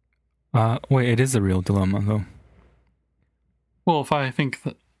 Wait, it is a real dilemma, though. Well, if I think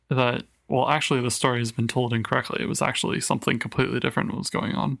that well, actually, the story has been told incorrectly. It was actually something completely different was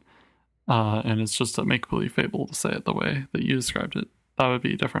going on, and it's just a make-believe fable to say it the way that you described it. That would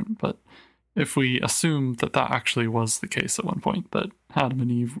be different. But if we assume that actually was the case at one point, that Adam and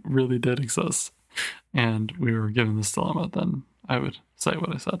Eve really did exist, and we were given this dilemma, then I would say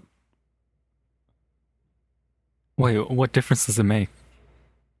what I said. Wait, what difference does it make?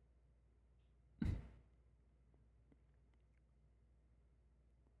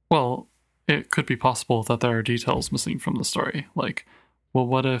 Well, it could be possible that there are details missing from the story. Like, well,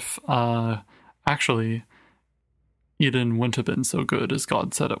 what if actually Eden wouldn't have been so good as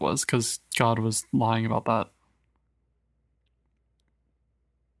God said it was, because God was lying about that?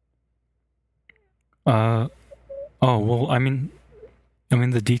 Oh, well, I mean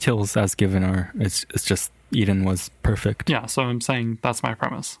the details as given are it's just Eden was perfect. Yeah, so I'm saying that's my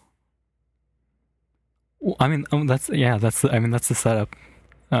premise. Well, I mean, that's the setup.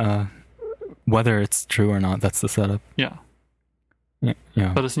 Whether it's true or not, that's the setup. Yeah.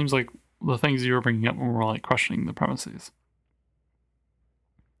 Yeah. But it seems like the things you were bringing up were like questioning the premises.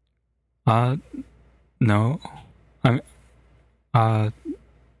 No. No. I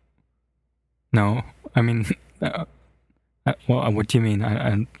mean, well, what do you mean?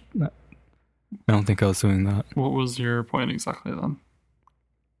 I don't think I was doing that. What was your point exactly then?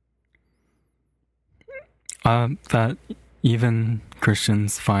 That even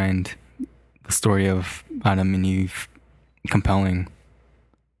Christians find the story of Adam and Eve compelling.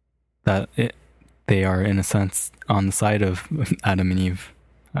 That they are, in a sense, on the side of Adam and Eve,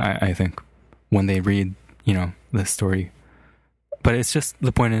 I think, when they read, this story. But it's just,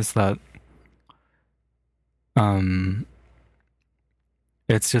 the point is that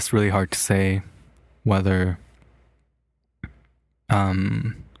it's just really hard to say whether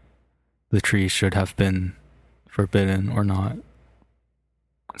the tree should have been forbidden or not.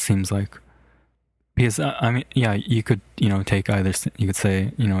 It seems like, because I mean, yeah, you could take either. You could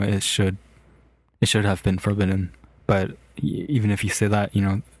say it should have been forbidden, but even if you say that,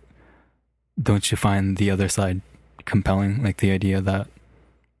 don't you find the other side compelling, like the idea that,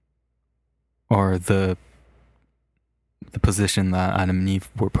 or the position that Adam and Eve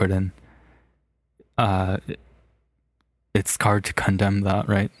were put in? It's hard to condemn that,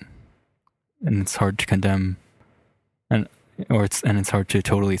 right? And it's hard to condemn, and it's hard to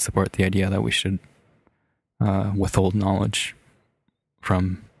totally support the idea that we should withhold knowledge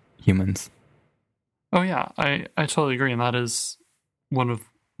from humans. Oh yeah, I totally agree, and that is one of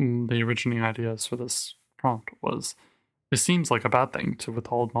the originating ideas for this prompt. Was it seems like a bad thing to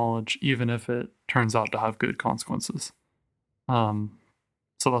withhold knowledge, even if it turns out to have good consequences. So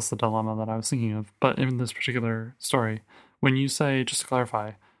that's the dilemma that I was thinking of. But in this particular story, when you say, just to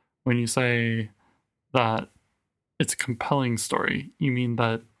clarify, when you say that it's a compelling story, you mean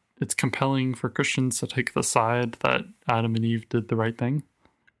that it's compelling for Christians to take the side that Adam and Eve did the right thing?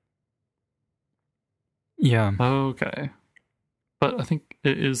 Yeah. Okay. But I think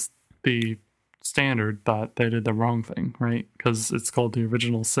it is the standard that they did the wrong thing, right? Because it's called the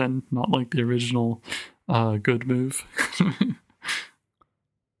original sin, not like the original good move.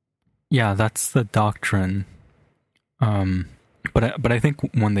 Yeah, that's the doctrine. But I think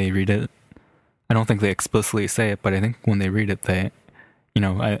when they read it, I don't think they explicitly say it, but I think when they read it, they,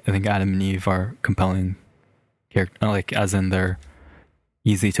 I think Adam and Eve are compelling character, like as in they're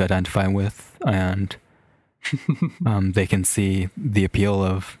easy to identify with, and they can see the appeal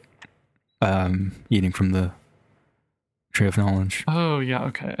of eating from the tree of knowledge. Oh yeah,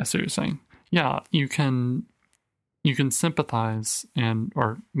 okay, I see what you're saying. Yeah, you can sympathize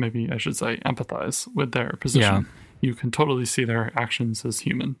or maybe I should say empathize with their position. Yeah. You can totally see their actions as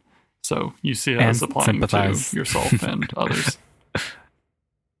human. So you see it as applying to yourself and others.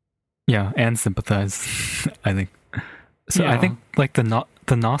 Yeah, and sympathize, I think. So yeah. I think like the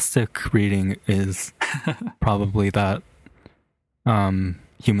Gnostic reading is probably that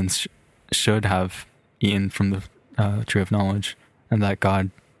humans should have eaten from the tree of knowledge, and that God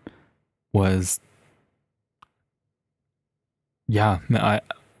was, yeah,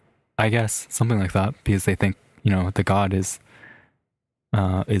 I guess something like that, because they think, the God is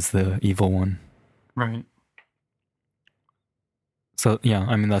the evil one. Right. So yeah,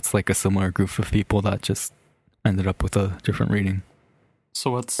 I mean, that's like a similar group of people that just ended up with a different reading.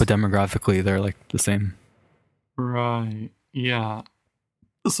 So but demographically they're like the same. Right. Yeah.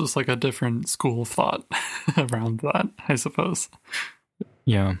 This was like a different school of thought around that, I suppose.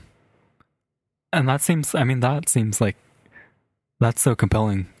 Yeah. And that seems like that's so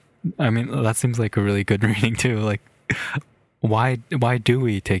compelling. I mean, that seems like a really good reading too. Like, why do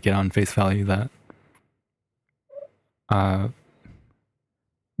we take it on face value that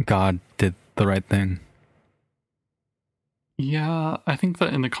God did the right thing? Yeah, I think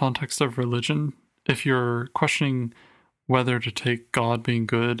that in the context of religion, if you're questioning whether to take God being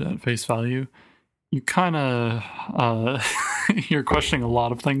good at face value, you kind of you're questioning a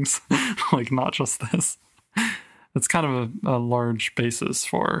lot of things, like not just this. It's kind of a large basis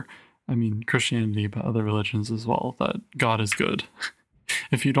for, I mean, Christianity, but other religions as well, that God is good.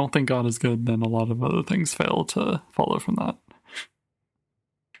 If you don't think God is good, then a lot of other things fail to follow from that.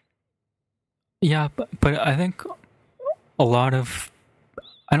 Yeah, but I think a lot of,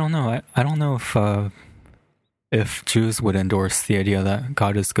 I don't know. I don't know if Jews would endorse the idea that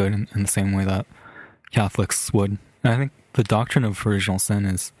God is good in the same way that Catholics would. And I think the doctrine of original sin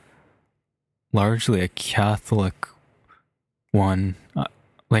is largely a Catholic one.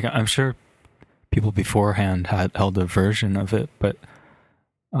 Like, I'm sure people beforehand had held a version of it, but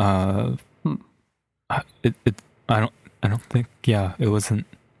I don't think, yeah, it wasn't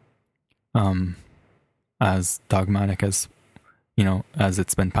as dogmatic as as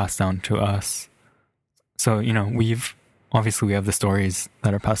it's been passed down to us. So we have the stories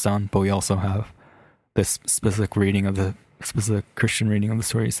that are passed down, but we also have this specific Christian reading of the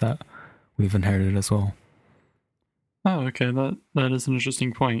stories that we've inherited as well. Oh, okay. That is an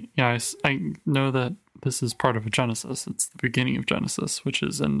interesting point. Yeah, I know that this is part of Genesis. It's the beginning of Genesis, which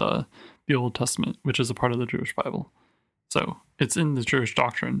is in the Old Testament, which is a part of the Jewish Bible. So it's in the Jewish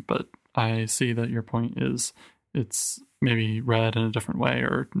doctrine, but I see that your point is it's maybe read in a different way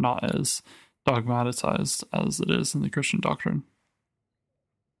or not as dogmaticized as it is in the Christian doctrine.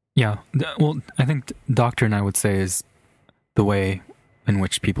 Yeah. Well, I think doctrine, I would say, is the way in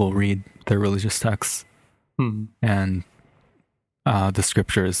which people read their religious texts. And the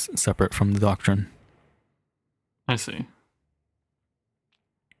scripture is separate from the doctrine. I see.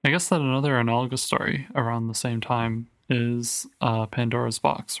 I guess that another analogous story around the same time is Pandora's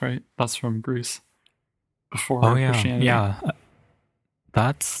box, right? That's from Greece. Before Christianity. Yeah.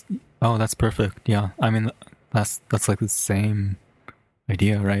 That's perfect. Yeah. I mean, that's like the same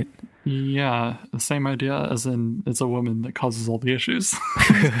idea, right? Yeah, the same idea as in it's a woman that causes all the issues.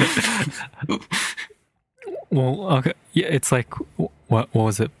 Well, okay. Yeah, it's like, what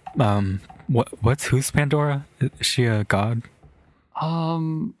was it? Who's Pandora? Is she a god?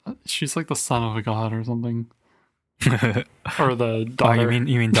 She's like the son of a god or something. Or the daughter. Oh,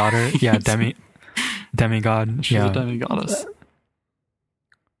 you mean daughter? Yeah, demigod. She's a demigoddess.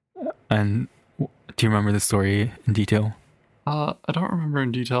 And do you remember the story in detail? I don't remember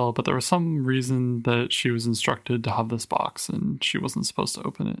in detail, but there was some reason that she was instructed to have this box and she wasn't supposed to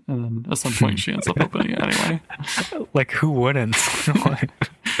open it. And then at some point she ends up opening it anyway. Like, who wouldn't?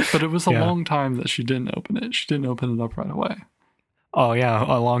 But it was a long time that she didn't open it. She didn't open it up right away. Oh, yeah,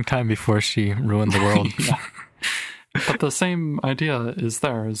 a long time before she ruined the world. Yeah. But the same idea is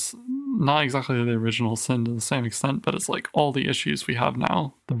there. Is not exactly the original sin to the same extent, but it's like all the issues we have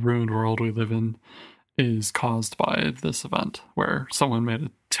now, the ruined world we live in, is caused by this event where someone made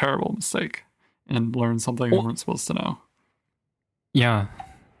a terrible mistake and learned something they weren't supposed to know. Yeah,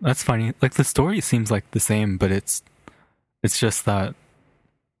 that's funny. Like, the story seems like the same, but it's just that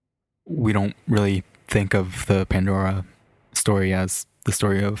we don't really think of the Pandora story as the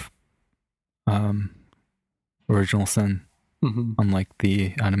story of original sin, unlike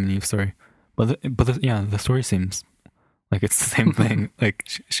the Adam and Eve story. But the story seems like it's the same thing. Like,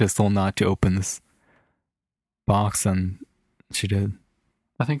 she was told not to open this box, and she did.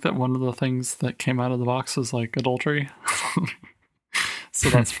 I think that one of the things that came out of the box was like adultery. So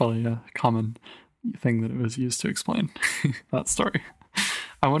that's probably a common thing that it was used to explain that story.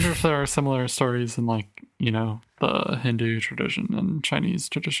 I wonder if there are similar stories in, like, the Hindu tradition and Chinese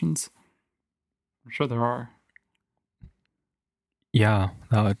traditions. I'm sure there are. Yeah,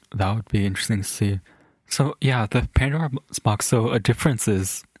 that would be interesting to see. So yeah, the Pandora's box. So a difference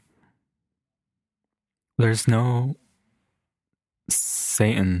is there's no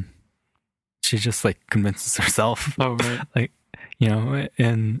Satan. She just, like, convinces herself. Oh, right. Like,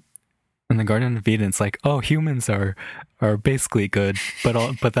 in the Garden of Eden, it's like, oh, humans are basically good,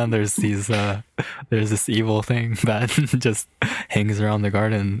 but then there's this evil thing that just hangs around the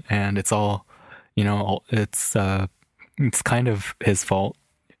garden, and it's all, it's kind of his fault.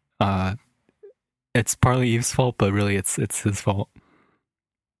 It's partly Eve's fault, but really it's his fault.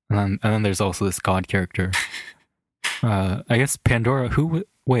 And then there's also this God character. I guess Pandora. Who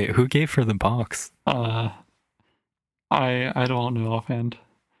gave her the box? I don't know offhand.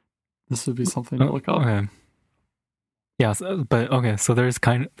 This would be something to look up. Okay. Yeah, so there's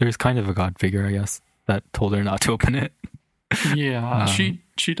kind of a God figure, I guess, that told her not to open it. Yeah, she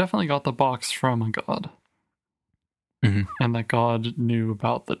definitely got the box from a god. Mm-hmm. And that god knew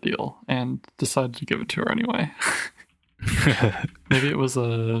about the deal and decided to give it to her anyway. Maybe it was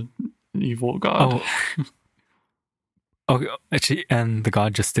a evil god. Okay, and the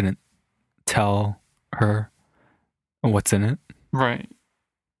god just didn't tell her what's in it? Right.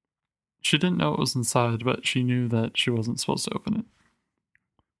 She didn't know it was inside, but she knew that she wasn't supposed to open it.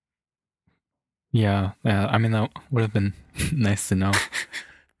 Yeah, I mean, that would have been nice to know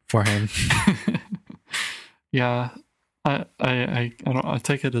for him. Yeah, I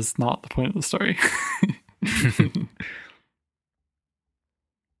take it as not the point of the story.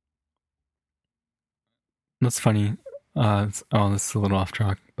 That's funny. This is a little off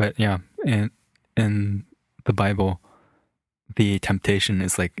track, but yeah, in the Bible, the temptation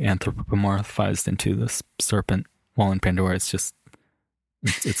is like anthropomorphized into this serpent, while in Pandora, it's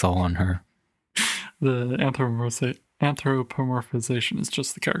all on her. The anthropomorphization is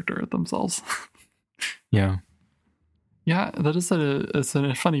just the character themselves. Yeah. Yeah, that is it's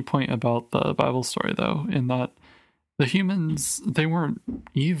a funny point about the Bible story, though, in that the humans, they weren't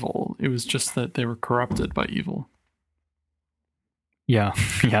evil. It was just that they were corrupted by evil. Yeah,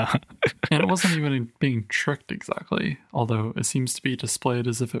 yeah. And it wasn't even being tricked exactly, although it seems to be displayed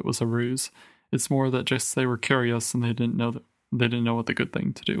as if it was a ruse. It's more that just they were curious and they didn't know what the good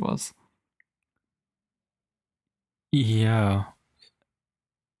thing to do was. Yeah.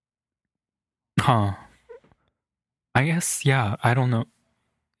 Huh. I guess, yeah, I don't know.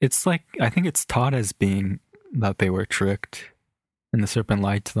 It's like, I think it's taught as being that they were tricked and the serpent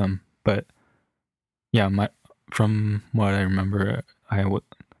lied to them. But yeah, from what I remember, I'm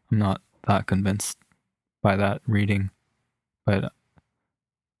not that convinced by that reading. But,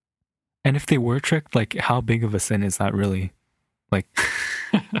 and if they were tricked, like, how big of a sin is that really? Like,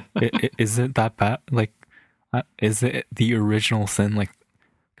 is it that bad? Like, is it the original sin, like,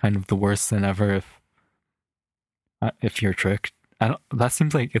 kind of the worst sin ever if you're tricked? That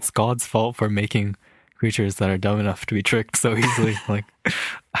seems like it's God's fault for making creatures that are dumb enough to be tricked so easily. Like,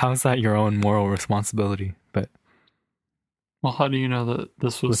 how is that your own moral responsibility? But well, how do you know that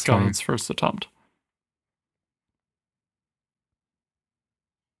this was God's first attempt?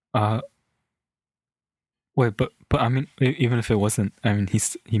 Wait, but I mean, even if it wasn't, I mean,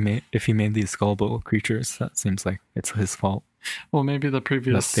 if he made these gullible creatures, that seems like it's his fault. Well, maybe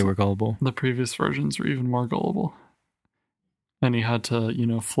they were gullible. The previous versions were even more gullible, and he had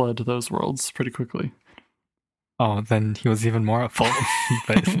to, flood those worlds pretty quickly. Oh, then he was even more at fault.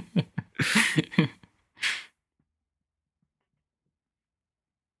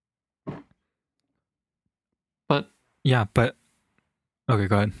 But yeah, okay,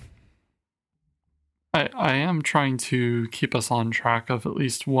 go ahead. I am trying to keep us on track of at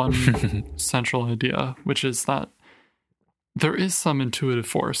least one central idea, which is that there is some intuitive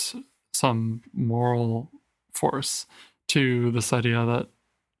force, some moral force to this idea that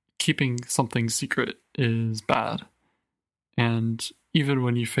keeping something secret is bad. And even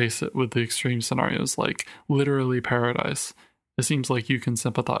when you face it with the extreme scenarios like literally paradise, it seems like you can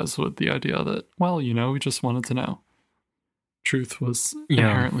sympathize with the idea that, well, we just wanted to know. Truth was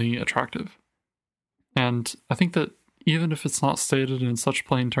inherently attractive. And I think that even if it's not stated in such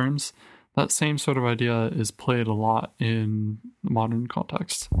plain terms, that same sort of idea is played a lot in modern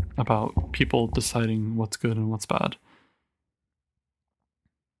context about people deciding what's good and what's bad.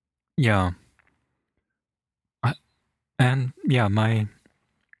 Yeah. My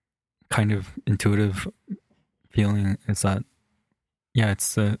kind of intuitive feeling is that,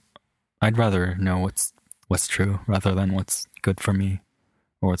 it's I'd rather know what's true rather than what's good for me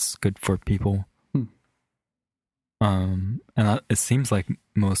or what's good for people. And it seems like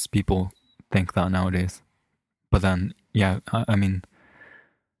most people think that nowadays. But then, I mean,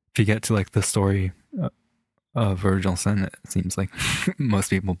 if you get to like the story of original sin, it seems like most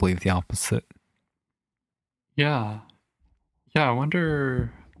people believe the opposite. Yeah, I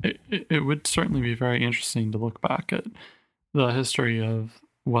wonder. It would certainly be very interesting to look back at the history of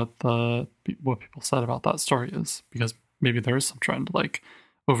what people said about that story is, because maybe there is some trend. Like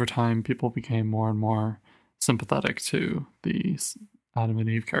over time, people became more and more sympathetic to the Adam and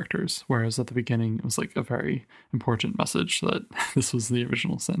Eve characters, whereas at the beginning it was like a very important message that this was the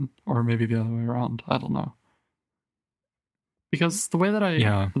original sin, or maybe the other way around. I don't know. Because the way that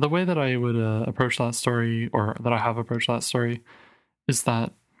I would approach that story, or that I have approached that story, is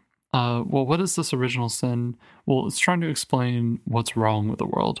that well, what is this original sin? Well, it's trying to explain what's wrong with the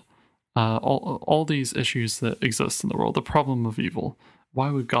world. All these issues that exist in the world, the problem of evil.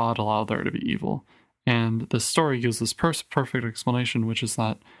 Why would God allow there to be evil? And the story gives this perfect explanation, which is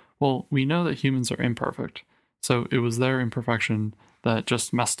that, well, we know that humans are imperfect. So it was their imperfection that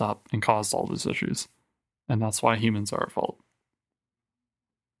just messed up and caused all these issues. And that's why humans are at fault.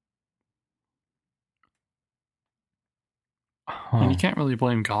 And you can't really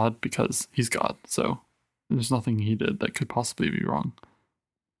blame God because he's God. So there's nothing he did that could possibly be wrong.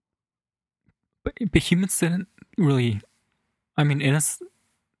 But humans didn't really, I mean,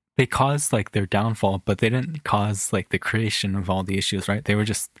 they caused like their downfall, but they didn't cause like the creation of all the issues, right? They were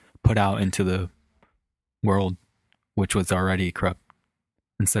just put out into the world, which was already corrupt,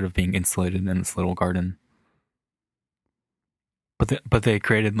 instead of being insulated in this little garden. But they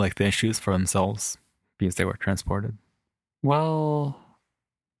created like the issues for themselves because they were transported. Well,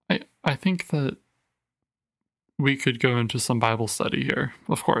 I think that we could go into some Bible study here,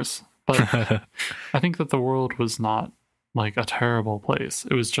 of course. But I think that the world was not like a terrible place.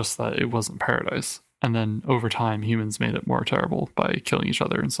 It was just that it wasn't paradise. And then over time, humans made it more terrible by killing each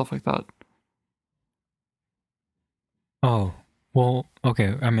other and stuff like that. Oh, well,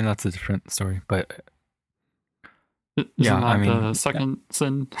 okay. I mean, that's a different story, but Isn't that the second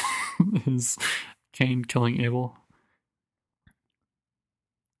sin is Cain killing Abel?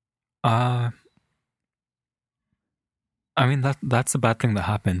 I mean, that's a bad thing that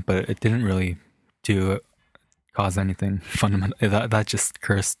happened, but it didn't really cause anything fundamental. That just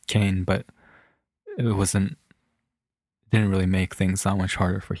cursed Cain, but it didn't really make things that much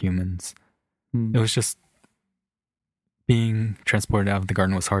harder for humans. It was just being transported out of the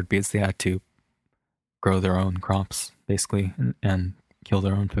garden was hard because they had to grow their own crops, basically, and kill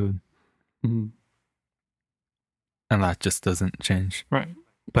their own food. Mm-hmm. And that just doesn't change. Right.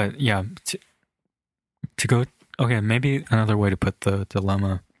 But yeah, to go, okay, maybe another way to put the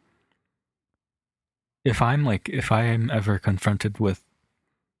dilemma. If I'm ever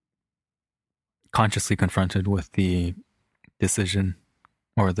consciously confronted with the decision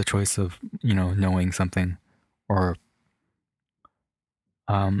or the choice of, knowing something or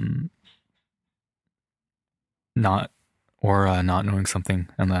not knowing something,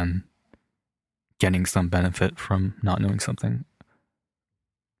 and then getting some benefit from not knowing something.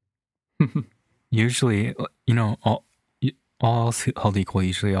 Usually, all else held equal,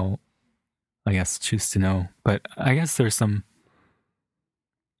 usually I'll, I guess, choose to know. But I guess there's some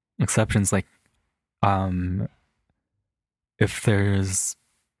exceptions, like if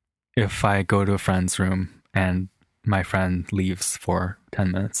I go to a friend's room and my friend leaves for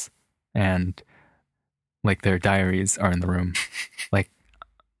 10 minutes and like their diaries are in the room, like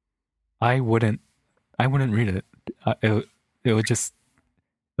I wouldn't read it. It would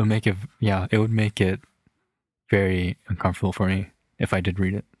make it very uncomfortable for me if I did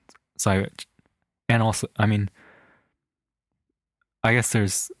read it. So I mean, I guess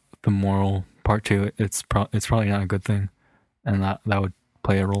there's the moral part to it. It's probably not a good thing, and that would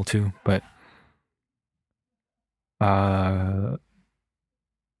play a role too. But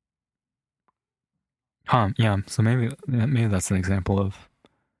yeah. So maybe that's an example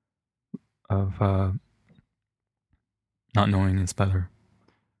of not knowing is better.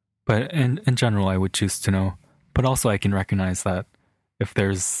 But in general, I would choose to know. But also, I can recognize that if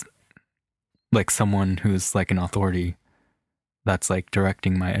there's like someone who's like an authority that's like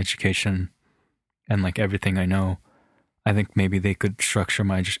directing my education and like everything I know, I think maybe they could structure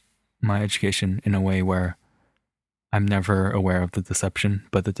my education in a way where I'm never aware of the deception,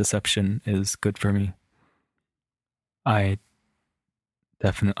 but the deception is good for me. I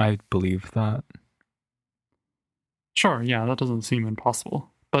believe that. Sure, yeah, that doesn't seem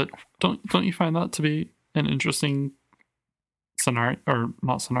impossible. But don't you find that to be an interesting scenario, or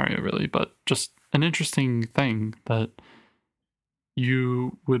not scenario really, but just an interesting thing that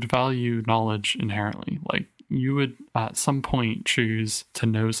you would value knowledge inherently? Like you would at some point choose to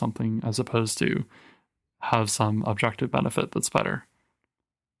know something as opposed to have some objective benefit that's better.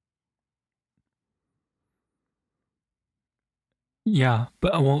 Yeah,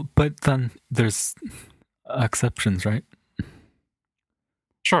 but then there's exceptions, right?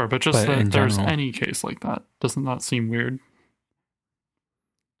 Sure, but just But that there's general, any case like that. Doesn't that seem weird?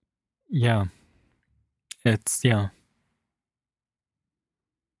 Yeah.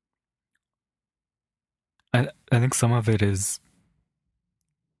 I think some of it is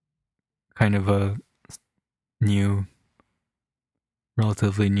kind of a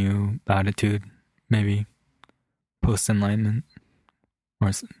relatively new attitude, maybe post Enlightenment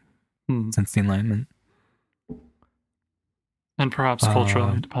or since the Enlightenment, and perhaps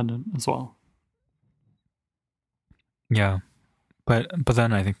culturally dependent as well. Yeah, but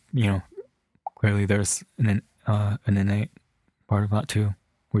then I think clearly there's an innate part of that too.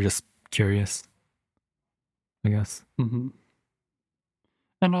 We're just curious, I guess. Mm-hmm.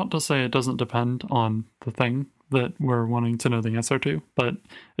 And not to say it doesn't depend on the thing that we're wanting to know the answer to, but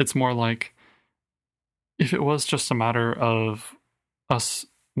it's more like if it was just a matter of us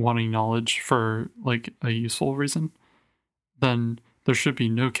wanting knowledge for like a useful reason, then there should be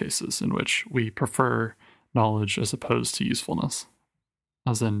no cases in which we prefer knowledge as opposed to usefulness,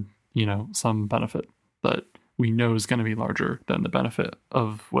 as in, some benefit that we know is going to be larger than the benefit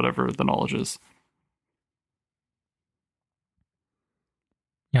of whatever the knowledge is.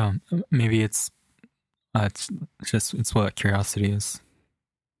 Yeah, maybe it's what curiosity is.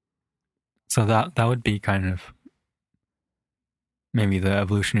 So that would be kind of maybe the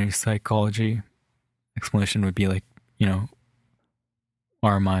evolutionary psychology explanation would be like,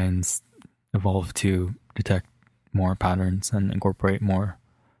 our minds evolve to detect more patterns and incorporate more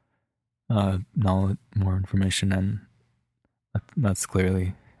knowledge, more information, and that's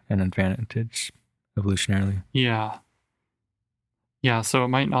clearly an advantage evolutionarily. Yeah, so it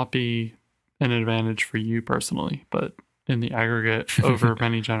might not be an advantage for you personally, but in the aggregate over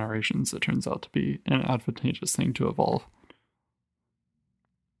many generations, it turns out to be an advantageous thing to evolve.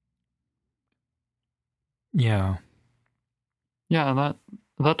 Yeah, and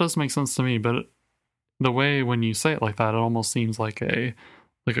that does make sense to me, but the way when you say it like that, it almost seems like a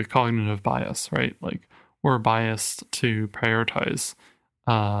cognitive bias, right? Like we're biased to prioritize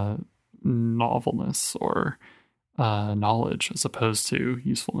novelness or knowledge as opposed to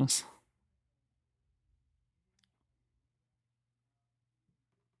usefulness.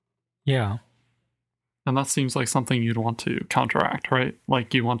 Yeah. And that seems like something you'd want to counteract, right?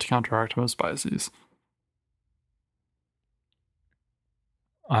 Like you want to counteract most biases.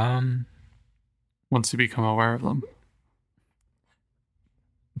 Once you become aware of them.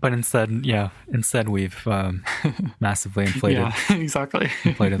 But instead we've massively inflated. Yeah, exactly.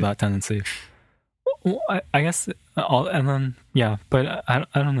 inflated that tendency. Well, I guess but I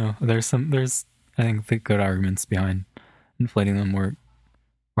don't know. There's I think the good arguments behind inflating them or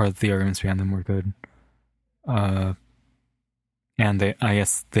the arguments behind them were good. And I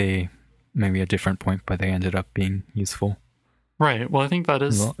guess they maybe a different point, but they ended up being useful. Right. Well, I think that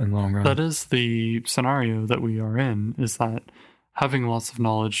is in the long run. That is the scenario that we are in, is that having lots of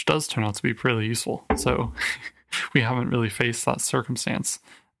knowledge does turn out to be really useful. So we haven't really faced that circumstance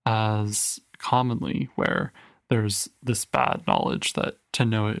as commonly where there's this bad knowledge that to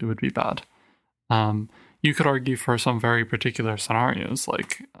know it would be bad. You could argue for some very particular scenarios,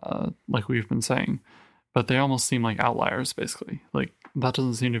 like we've been saying, but they almost seem like outliers, basically. Like that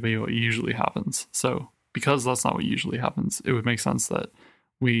doesn't seem to be what usually happens. So because that's not what usually happens, it would make sense that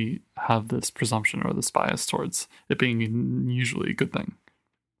we have this presumption or this bias towards it being usually a good thing.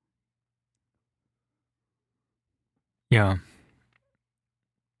 Yeah.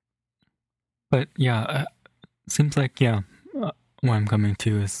 But it seems like, what I'm coming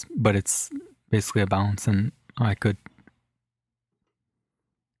to is, but it's basically a balance, and I could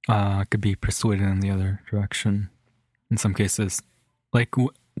be persuaded in the other direction in some cases. Like,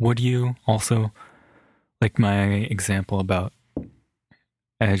 would you also, like my example about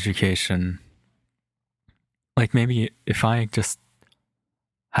education, like maybe if I just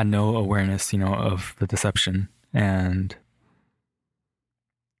had no awareness, of the deception, and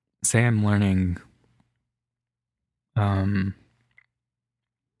say I'm learning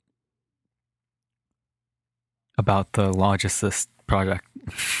about the Logisys project.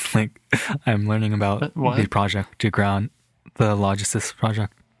 Like I'm learning about the project to ground the Logisys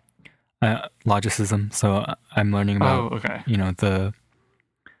project, logicism. So I'm learning about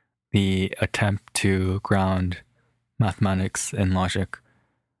the attempt to ground mathematics in logic.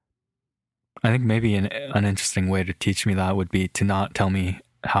 I think maybe an interesting way to teach me that would be to not tell me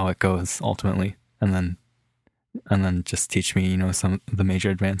how it goes ultimately, and then just teach me, some of the major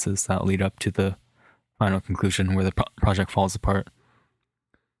advances that lead up to the final conclusion where the project falls apart.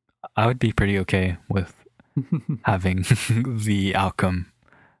 I would be pretty okay with having the outcome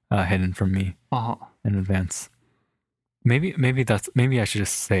hidden from me in advance. Maybe I should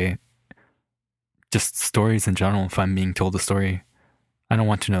just say just stories in general. If I'm being told a story, I don't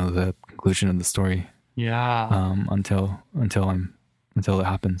want to know the conclusion of the story. Yeah. Until it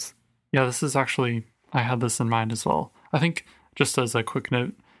happens. Yeah, this is actually I had this in mind as well. I think, just as a quick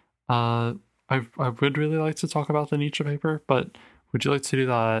note, I would really like to talk about the Nietzsche paper, but would you like to do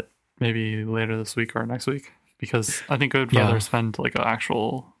that maybe later this week or next week? Because I think I would rather spend like an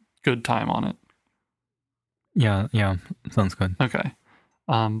actual good time on it. Yeah, sounds good. Okay.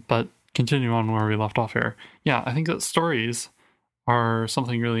 But continue on where we left off here. Yeah, I think that stories are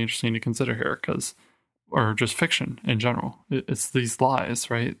something really interesting to consider here, or just fiction in general. It's these lies,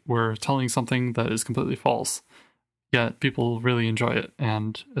 right? We're telling something that is completely false, yet people really enjoy it,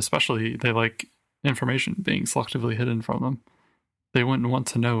 and especially they like information being selectively hidden from them. They wouldn't want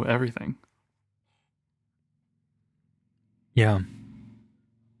to know everything. Yeah.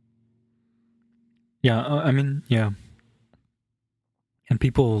 Yeah, I mean, yeah. And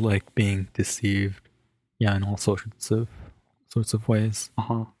people like being deceived, in all sorts of ways.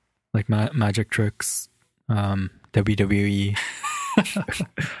 Like magic tricks, WWE.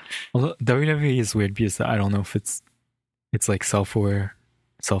 Although WWE is weird because I don't know if it's like self-aware,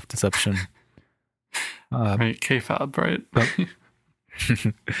 self-deception. Right, kayfabe, right?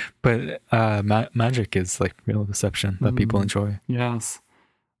 But magic is like real deception that people enjoy. Yes.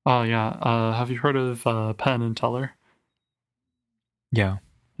 Oh yeah. Have you heard of Penn and Teller? Yeah.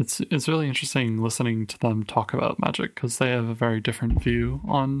 It's really interesting listening to them talk about magic, because they have a very different view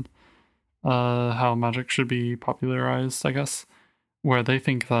on how magic should be popularized, I guess, where they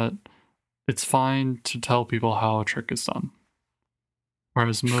think that it's fine to tell people how a trick is done.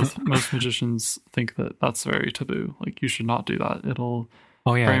 Whereas most magicians think that that's very taboo. Like, you should not do that. It'll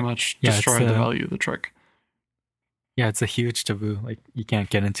very much destroy the value of the trick. Yeah, it's a huge taboo. Like, you can't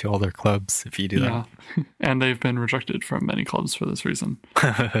get into all their clubs if you do that. And they've been rejected from many clubs for this reason.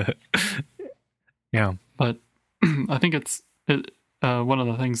 Yeah. But I think one of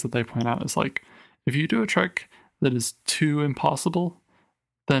the things that they point out is, like, if you do a trick that is too impossible,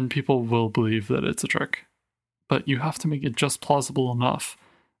 then people will believe that it's a trick. But you have to make it just plausible enough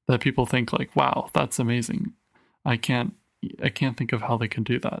that people think, like, wow, that's amazing. I can't think of how they can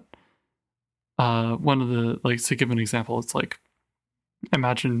do that. One of the, like, to give an example, it's like,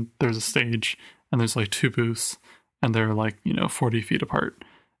 imagine there's a stage and there's like two booths and they're like, 40 feet apart.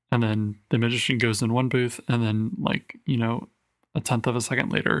 And then the magician goes in one booth and then, like, a tenth of a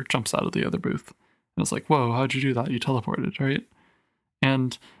second later jumps out of the other booth. And it's like, whoa, how'd you do that? You teleported, right?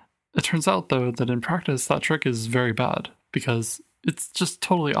 And it turns out, though, that in practice, that trick is very bad because it's just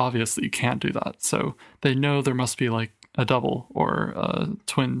totally obvious that you can't do that. So they know there must be like a double or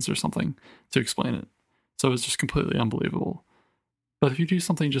twins or something to explain it. So it's just completely unbelievable. But if you do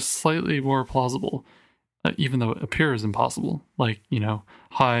something just slightly more plausible, even though it appears impossible, like,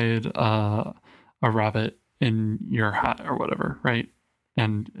 hide a rabbit in your hat or whatever, right?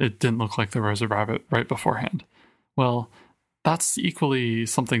 And it didn't look like there was a rabbit right beforehand. Well, that's equally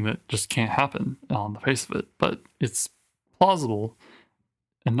something that just can't happen on the face of it, but it's plausible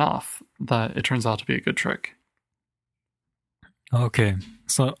enough that it turns out to be a good trick. Okay,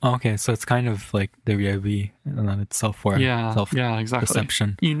 so it's kind of like WWE, and then it's self-aware, exactly.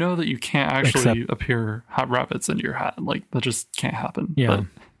 Deception. You know that you can't actually appear hot rabbits into your hat, like, that just can't happen. Yeah,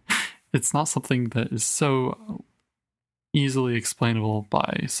 but it's not something that is so easily explainable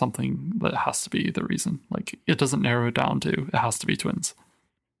by something that has to be the reason. Like, it doesn't narrow it down to it has to be twins.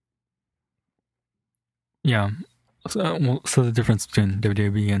 Yeah. So the difference between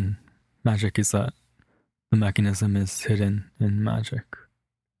WWE and magic is that the mechanism is hidden in magic.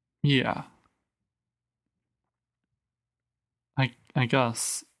 Yeah. I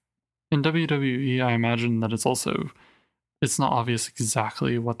guess. In WWE, I imagine that it's not obvious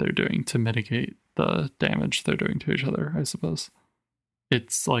exactly what they're doing to mitigate the damage they're doing to each other, I suppose.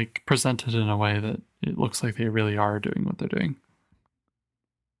 It's like presented in a way that it looks like they really are doing what they're doing.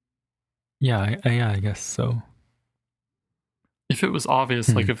 Yeah, I guess so. If it was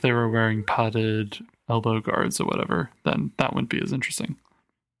obvious, like if they were wearing padded elbow guards or whatever, then that wouldn't be as interesting.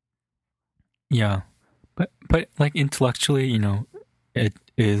 Yeah, but like intellectually, it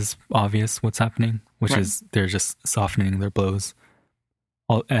is obvious what's happening, which is they're just softening their blows.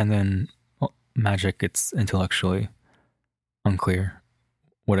 And then magic, it's intellectually unclear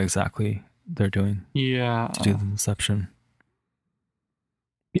what exactly they're doing. Yeah, to do the deception.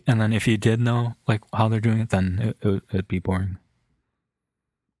 And then if you did know like how they're doing it, then it'd be boring.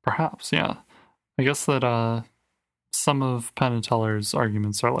 Perhaps, yeah. I guess that some of Penn and Teller's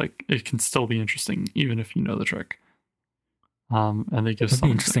arguments are like, it can still be interesting even if you know the trick. And they give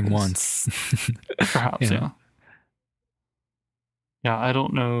some interesting once. Perhaps, yeah. Yeah, I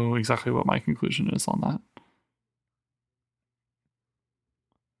don't know exactly what my conclusion is on that.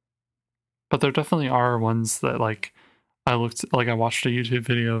 But there definitely are ones that, like, I watched a YouTube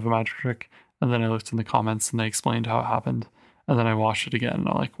video of a magic trick, And then I looked in the comments and they explained how it happened. And then I watched it again and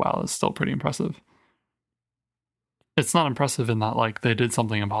I'm like, wow, it's still pretty impressive. It's not impressive in that like they did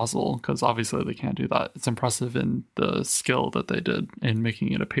something impossible, because obviously they can't do that. It's impressive in the skill that they did in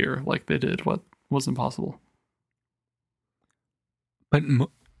making it appear like they did what was impossible. But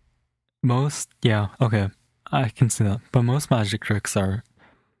most, yeah, okay, I can see that. But most magic tricks are,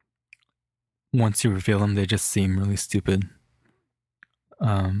 once you reveal them, they just seem really stupid.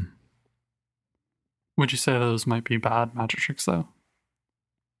 Would you say those might be bad magic tricks, though?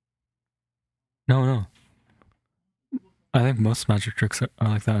 No. I think most magic tricks are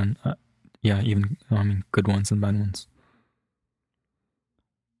like that. And, yeah, even, I mean, good ones and bad ones.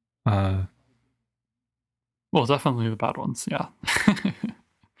 Well, definitely the bad ones, yeah.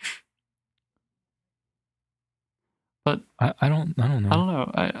 But I don't know. I don't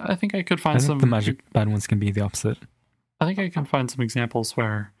know. I think I could find I think some. the magic bad ones can be the opposite. I think I can find some examples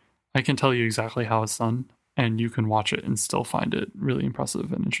where I can tell you exactly how it's done, and you can watch it and still find it really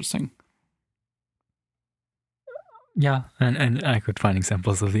impressive and interesting. Yeah, and I could find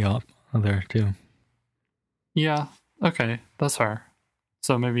examples of the other too. Yeah, okay, that's fair.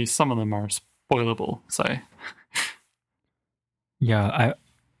 So maybe some of them are spoilable, say. Yeah,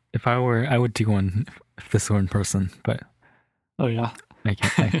 I would do one if this were in person, but oh yeah, I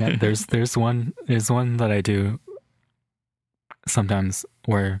can't. There's one that I do sometimes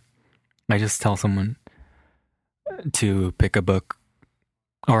where I just tell someone to pick a book,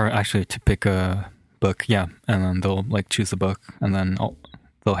 or actually to pick a book, yeah, and then they'll like choose a book, and then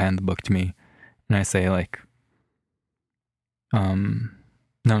they'll hand the book to me, and I say like,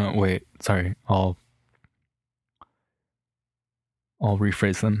 no, wait, sorry, I'll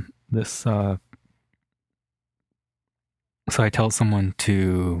rephrase them. This, so I tell someone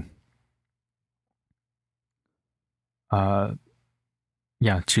to,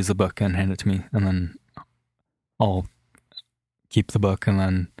 choose a book and hand it to me, and then I'll keep the book, and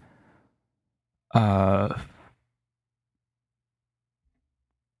then,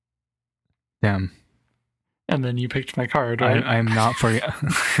 damn. And then you picked my card, right? I'm not for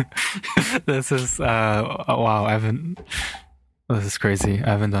this is wow. This is crazy. I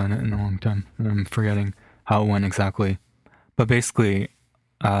haven't done it in a long time, and I'm forgetting how it went exactly. But basically,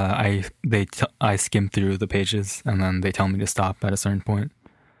 I skim through the pages, and then they tell me to stop at a certain point,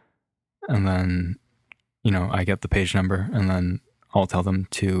 and then I get the page number, and then I'll tell them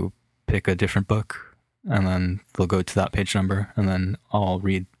to pick a different book, and then they'll go to that page number, and then I'll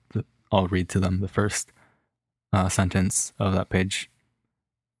read to them the first sentence of that page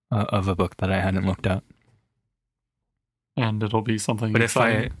of a book that I hadn't looked at. And it'll be something. But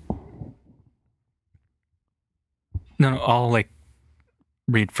exciting. if no, I'll like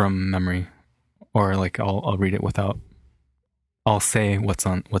read from memory, or like I'll read it without. I'll say what's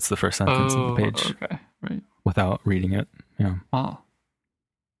the first sentence of the page. Okay, right. Without reading it, yeah.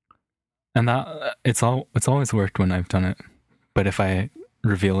 And that it's always worked when I've done it, but if I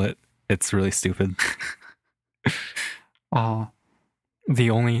reveal it, it's really stupid.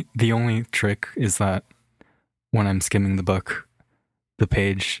 The only trick is that when I'm skimming the book, the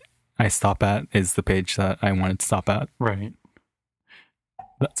page I stop at is the page that I wanted to stop at. Right.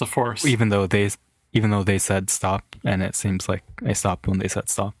 That's a force. Even though they said stop, and it seems like I stopped when they said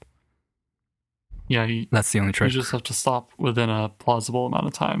stop. Yeah, that's the only trick. You just have to stop within a plausible amount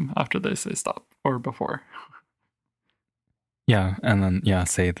of time after they say stop, or before. Yeah, and then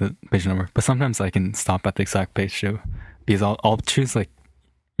say the page number. But sometimes I can stop at the exact page too, because I'll choose like,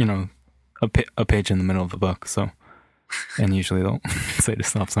 a page in the middle of the book. So, and usually they'll say to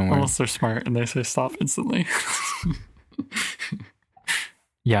stop somewhere. Unless they're smart and they say stop instantly.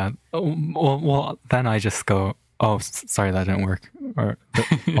 Yeah. Well, then I just go, oh, sorry, that didn't work, or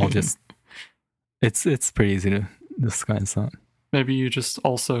I'll just. It's pretty easy to disguise that. Maybe you just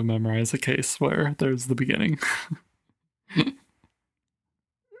also memorize a case where there's the beginning.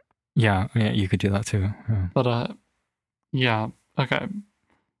 Yeah, you could do that too. Yeah. But yeah, okay.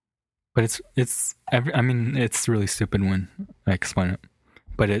 But it's really stupid when I explain it,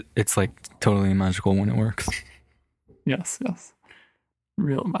 but it's like totally magical when it works. Yes,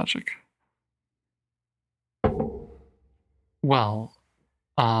 real magic. Well,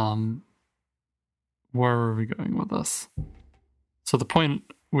 where were we going with this? So the point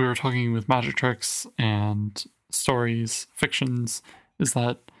we were talking with magic tricks and stories, fictions, is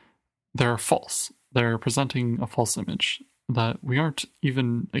that they're false. They're presenting a false image that we aren't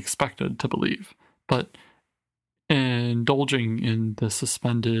even expected to believe. But indulging in the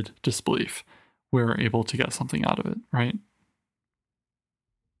suspended disbelief, we're able to get something out of it, right?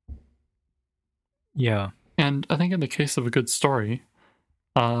 Yeah. And I think in the case of a good story,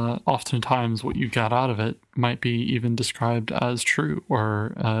 oftentimes what you get out of it might be even described as true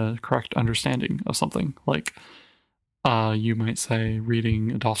or a correct understanding of something. Like you might say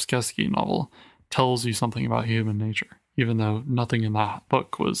reading a Dostoevsky novel tells you something about human nature, even though nothing in that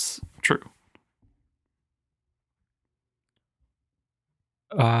book was true.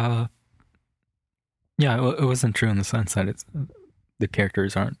 Yeah, it wasn't true in the sense that the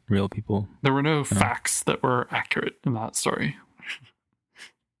characters aren't real people. There were no facts that were accurate in that story.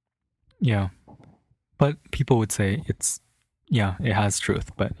 Yeah. But people would say it has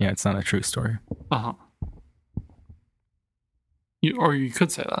truth, but yeah, it's not a true story. Uh-huh. Or you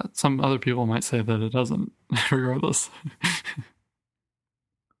could say that. Some other people might say that it doesn't, regardless.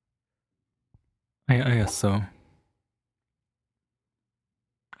 I guess so.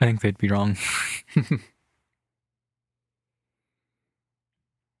 I think they'd be wrong.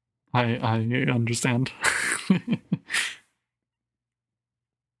 I understand.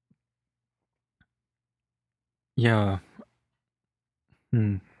 Yeah.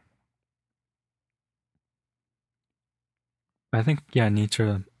 I think,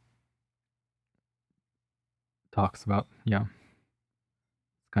 Nietzsche talks about, this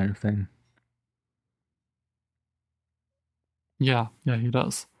kind of thing. Yeah, he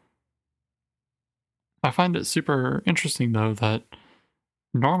does. I find it super interesting, though, that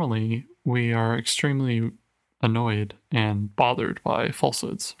normally we are extremely annoyed and bothered by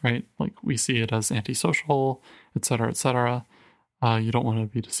falsehoods, right? Like we see it as antisocial, etc., etc. You don't want to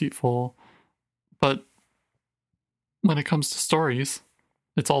be deceitful. But when it comes to stories,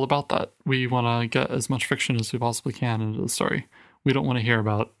 it's all about that. We want to get as much fiction as we possibly can into the story. We don't want to hear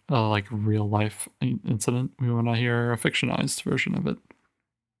about like real life incident. We want to hear a fictionized version of it.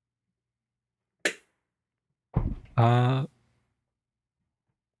 I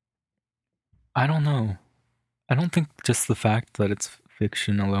don't know. I don't think just the fact that it's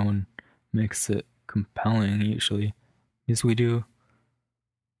fiction alone makes it compelling usually, because we do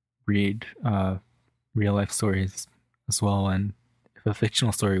read real life stories as well, and if a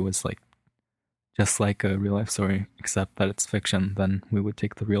fictional story was like just like a real life story except that it's fiction, then we would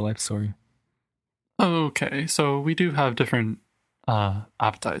take the real life story. Okay, so we do have different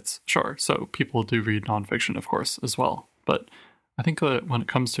appetites, sure. So people do read nonfiction, of course, as well. But I think that when it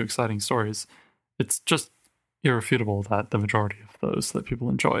comes to exciting stories, it's just irrefutable that the majority of those that people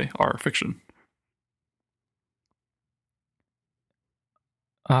enjoy are fiction.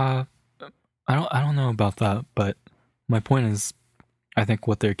 I don't know about that, but my point is, I think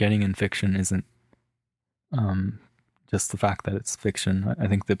what they're getting in fiction isn't just the fact that it's fiction. I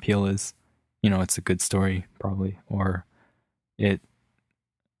think the appeal is, it's a good story, probably, or it,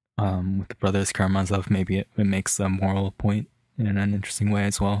 with the brothers Karamazov, maybe it makes a moral point in an interesting way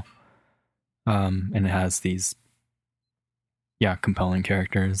as well. And it has these, compelling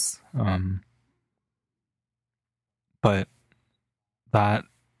characters. But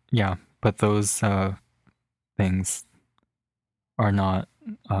those things are not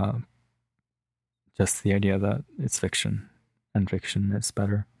just the idea that it's fiction and fiction is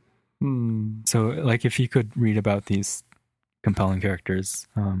better. So, like, if you could read about these compelling characters,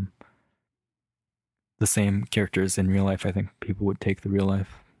 the same characters in real life, I think people would take the real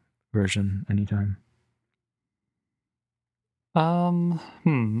life version anytime.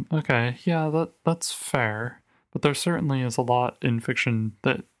 Okay, yeah, that's fair. But there certainly is a lot in fiction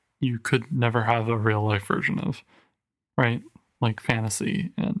that you could never have a real life version of, right? Like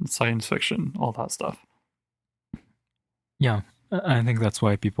fantasy and science fiction, all that stuff. Yeah, I think that's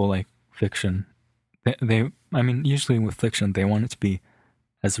why people like fiction. Usually with fiction, they want it to be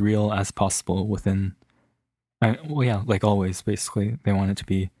as real as possible within. Like always, basically, they want it to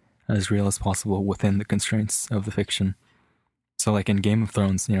be as real as possible within the constraints of the fiction. So, like in Game of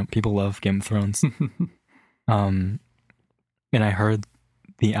Thrones, people love Game of Thrones. And I heard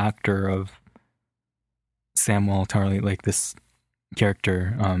the actor of Samwell Tarly, like this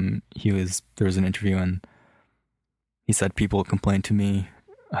character, there was an interview and he said people have complained to me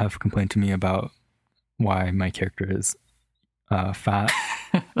about why my character is fat.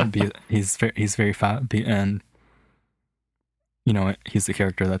 He's very fat, and he's the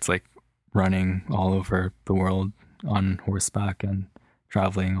character that's like running all over the world on horseback and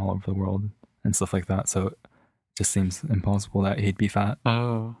traveling all over the world and stuff like that. So it just seems impossible that he'd be fat.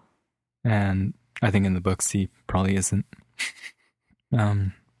 Oh. And I think in the books he probably isn't.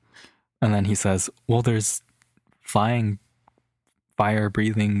 And then he says, well, there's flying,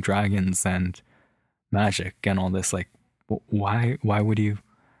 fire-breathing dragons and magic and all this. Like, why would you...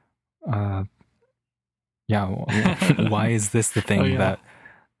 why is this the thing that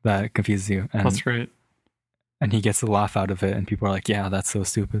confuses you? And that's great. and he gets a laugh out of it, and people are like, yeah, that's so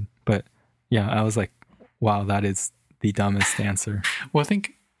stupid. But yeah, I was like, wow, that is the dumbest answer. Well, I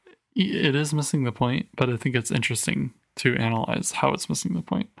think it is missing the point, but I think it's interesting to analyze how it's missing the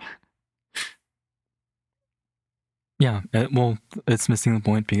point. Yeah, well, it's missing the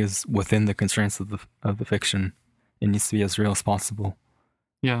point because within the constraints of the fiction, it needs to be as real as possible.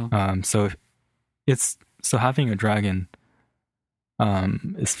 Yeah. So having a dragon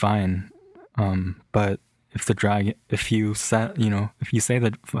is fine. But if you say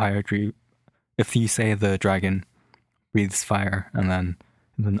the dragon breathes fire, and then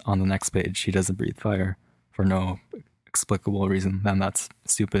on the next page he doesn't breathe fire for no explicable reason, then that's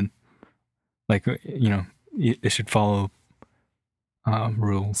stupid. Like, it should follow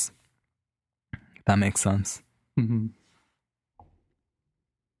rules. That makes sense. Mm-hmm.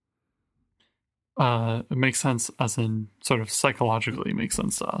 It makes sense as in sort of psychologically makes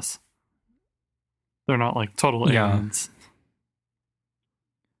sense to us. They're not like total aliens.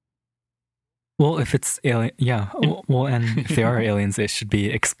 Well, if it's alien, yeah. Well, and if they are aliens, it should be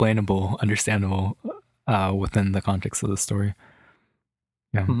explainable, understandable within the context of the story.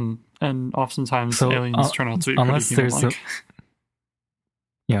 Yeah. Mm-hmm. And oftentimes aliens turn out to be unless pretty human-like.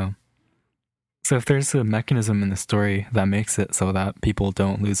 Yeah. So if there's a mechanism in the story that makes it so that people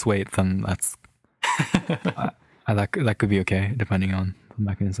don't lose weight, then that's that could be okay, depending on the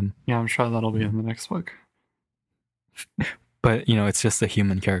mechanism. Yeah, I'm sure that'll be in the next book. But it's just a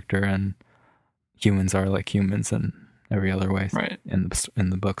human character, and humans are like humans in every other way, right? In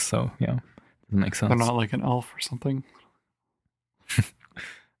the book, so yeah, doesn't make sense. They're not like an elf or something.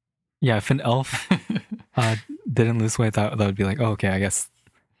 Yeah, if an elf didn't lose weight, that would be like, oh, okay, I guess.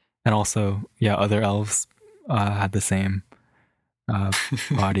 And also, yeah, other elves had the same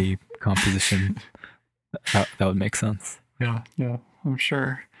body composition. That would make sense. Yeah, I'm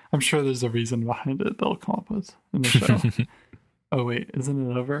sure there's a reason behind it they'll come up with in the show. Oh wait,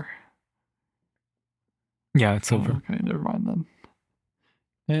 isn't it over? Yeah, it's over. Okay, never mind then.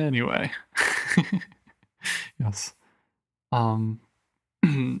 Anyway. Yes.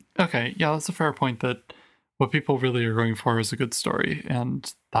 Okay, yeah, that's a fair point, that what people really are going for is a good story,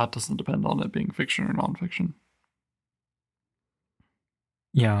 and that doesn't depend on it being fiction or nonfiction.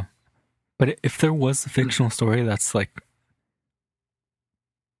 Yeah. But if there was a fictional story that's like,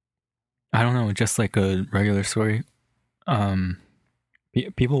 I don't know, just like a regular story,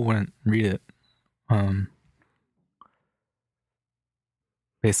 people wouldn't read it.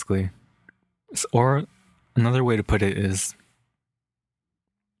 Basically. Or another way to put it is,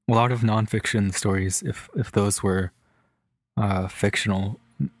 a lot of nonfiction stories, if those were fictional,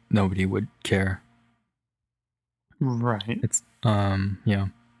 nobody would care. Right. It's yeah.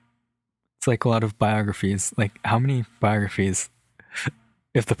 It's like a lot of biographies. Like, how many biographies,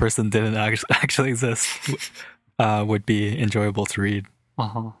 if the person didn't actually exist, would be enjoyable to read?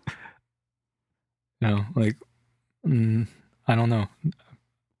 Uh-huh. Like, I don't know.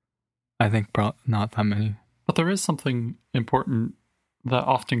 I think not that many. But there is something important that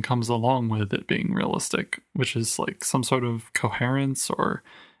often comes along with it being realistic, which is like some sort of coherence, or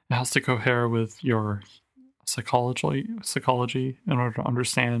it has to cohere with your psychology in order to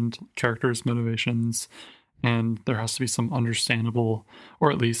understand characters' motivations, and there has to be some understandable,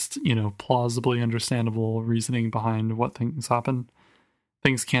 or at least plausibly understandable reasoning behind what things happen.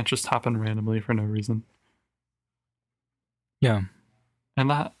 Things can't just happen randomly for no reason. Yeah. And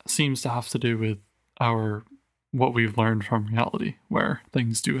that seems to have to do with what we've learned from reality, where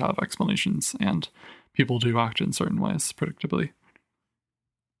things do have explanations and people do act in certain ways predictably.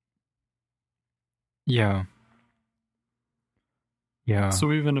 Yeah. Yeah.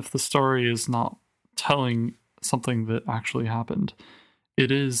 So even if the story is not telling something that actually happened,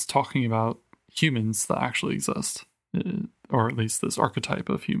 it is talking about humans that actually exist, or at least this archetype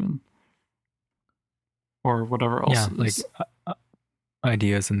of human, or whatever else. Yeah, like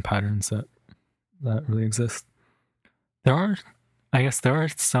ideas and patterns that really exist. There are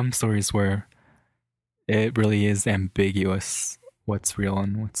some stories where it really is ambiguous what's real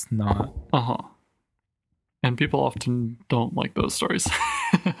and what's not. And people often don't like those stories,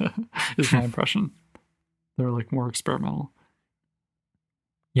 is my impression. They're like more experimental.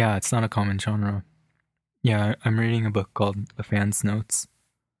 Yeah, it's not a common genre. Yeah, I'm reading a book called The Fan's Notes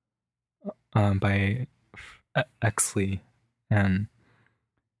by Exley, and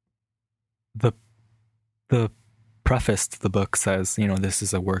the preface to the book says, this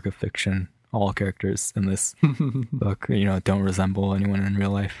is a work of fiction. All characters in this book, don't resemble anyone in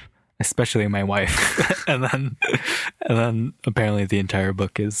real life, especially my wife. and then apparently the entire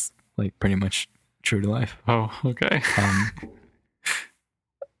book is like pretty much true to life. Oh, okay.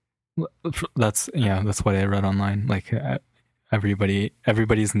 That's what I read online. Like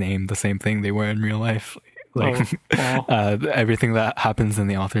everybody's named the same thing they were in real life. Like everything that happens in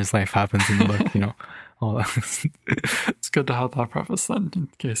the author's life happens in the book. All that. It's good to have that preface then, in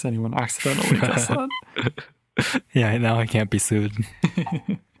case anyone accidentally guessed that. Yeah, now I can't be sued.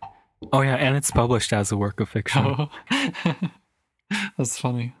 Oh yeah, and it's published as a work of fiction. Oh. That's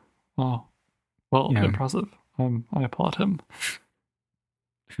funny. Oh, well, impressive. I applaud him.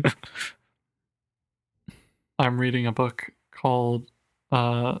 I'm reading a book called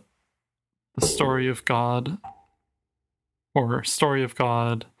The Story of God, or Story of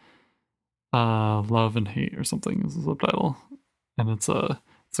God, Love and Hate, or something is the subtitle, and it's like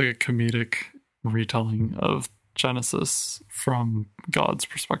a comedic retelling of Genesis from God's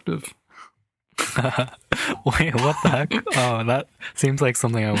perspective. Wait, what the heck? Oh, that seems like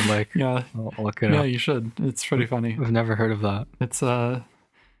something I would like. Yeah, I'll look it up. Yeah, you should. It's pretty funny. I've never heard of that.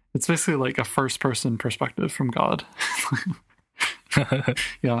 It's basically like a first-person perspective from God.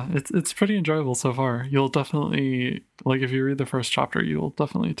 Yeah, it's pretty enjoyable so far. You'll definitely, like, if you read the first chapter, you'll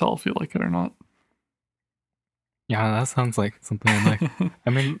definitely tell if you like it or not. Yeah, that sounds like something I like. I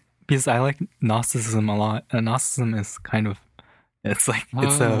mean, because I like Gnosticism a lot, and Gnosticism is kind of, it's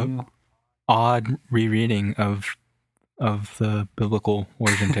a odd rereading of the biblical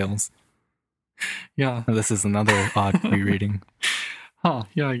origin tales. Yeah, and this is another odd rereading. Huh?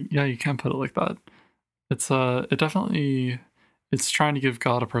 Yeah, you can put it like that. It's trying to give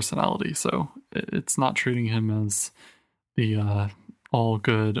God a personality, so it's not treating him as the all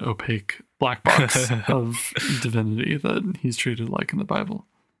good, opaque black box of divinity that he's treated like in the Bible.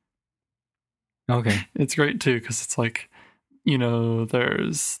 Okay. It's great too, because it's like,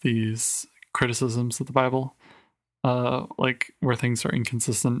 there's these criticisms of the Bible, like where things are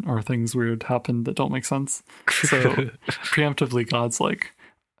inconsistent or things weird happen that don't make sense. So preemptively, God's like,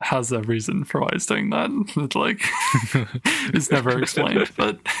 has a reason for why he's doing that. It's like, it's never explained,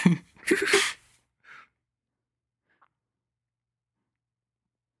 but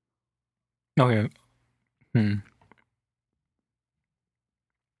okay.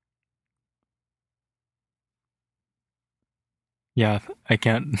 Yeah, I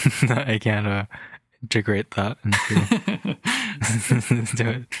can't integrate that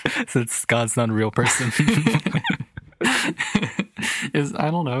into it, since God's not a real person. I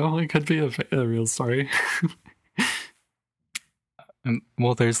don't know. It could be a real story.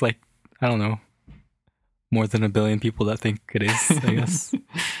 Well, there's like, I don't know, more than 1 billion people that think it is, I guess.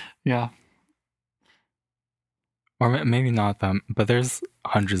 Yeah. Or maybe not them, but there's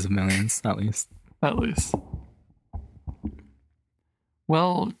hundreds of millions, at least. At least.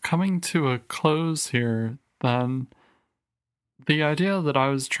 Well, coming to a close here, then, the idea that I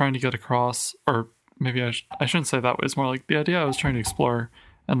was trying to get across, or maybe I shouldn't say that way, it's more like the idea I was trying to explore,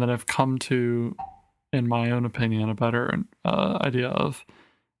 and that I've come to, in my own opinion, a better idea of,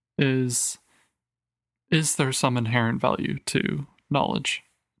 is there some inherent value to knowledge,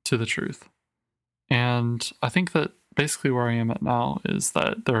 to the truth? And I think that basically where I am at now is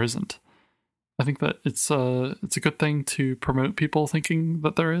that there isn't. I think that it's a good thing to promote people thinking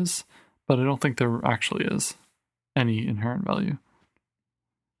that there is, but I don't think there actually is any inherent value.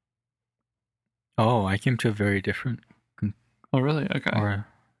 Oh, I came to a very different Oh, really? Okay. Or a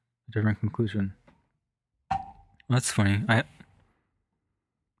different conclusion. That's funny.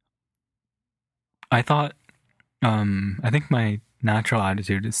 I thought, I think my natural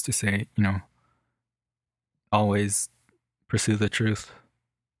attitude is to say, always pursue the truth,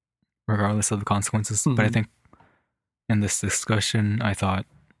 regardless of the consequences. Mm-hmm. But I think in this discussion, I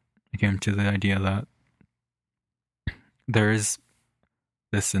came to the idea that there is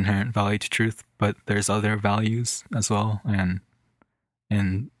this inherent value to truth, but there's other values as well, and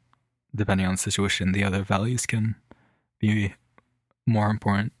depending on the situation, the other values can be more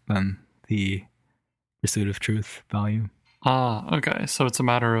important than the pursuit of truth value. Okay. So it's a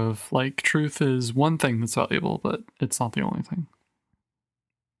matter of, like, truth is one thing that's valuable, but it's not the only thing.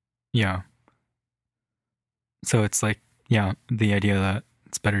 Yeah. So it's like, the idea that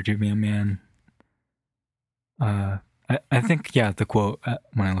it's better to be a man. I think, the quote,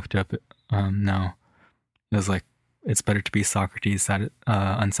 when I looked it up now, it was like, it's better to be Socrates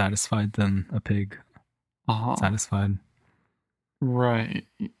unsatisfied than a pig satisfied. Right.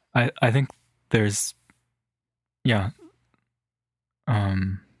 I think there's, I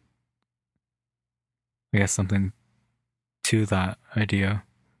guess something to that idea,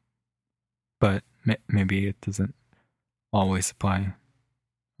 but maybe it doesn't always apply.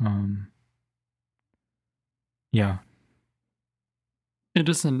 It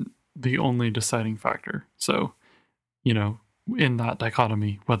isn't the only deciding factor. So, in that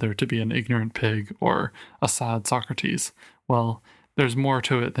dichotomy, whether to be an ignorant pig or a sad Socrates. Well, there's more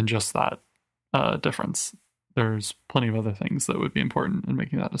to it than just that difference. There's plenty of other things that would be important in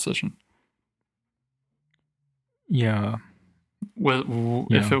making that decision. Yeah.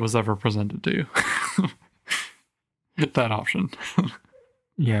 If it was ever presented to you. That option.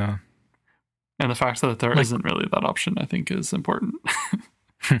 Yeah. And the fact that there isn't really that option, I think, is important.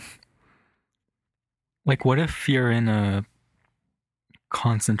 Like, what if you're in a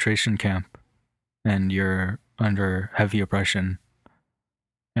concentration camp and you're under heavy oppression,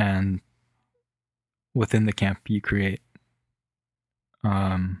 and within the camp you create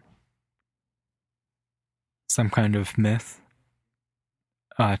some kind of myth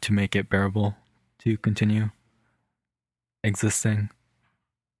to make it bearable to continue existing?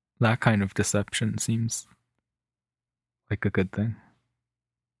 That kind of deception seems like a good thing.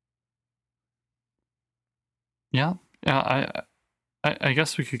 Yeah. I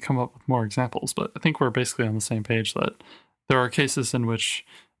guess we could come up with more examples, but I think we're basically on the same page that there are cases in which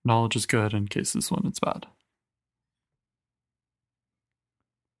knowledge is good and cases when it's bad.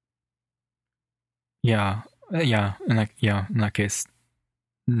 Yeah. In that case,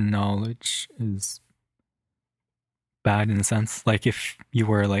 knowledge is bad in a sense. Like, if you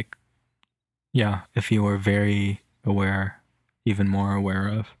were very aware, even more aware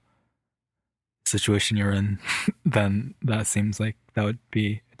of the situation you're in, then that seems like that would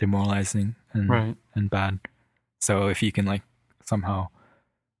be demoralizing and bad. So if you can like somehow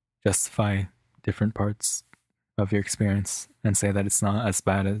justify different parts of your experience and say that it's not as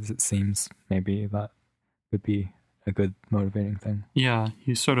bad as it seems, maybe that would be a good motivating thing. Yeah,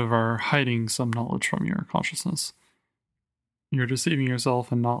 you sort of are hiding some knowledge from your consciousness. You're deceiving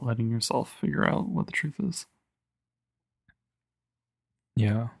yourself and not letting yourself figure out what the truth is.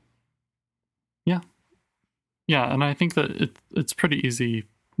 Yeah. Yeah, and I think that it's pretty easy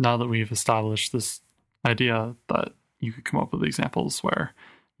now that we've established this idea that you could come up with examples where,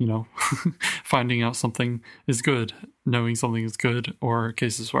 finding out something is good, knowing something is good, or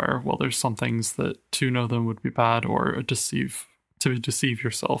cases where, well, there's some things that to know them would be bad, or to deceive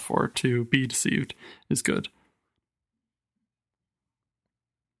yourself or to be deceived is good.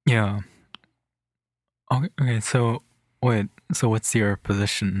 Yeah. Okay, so what's your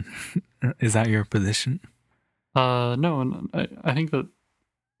position? Is that your position? No, and I think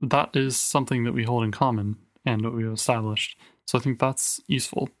that is something that we hold in common and what we've established. So I think that's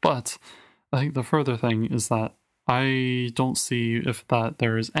useful. But I think the further thing is that I don't see that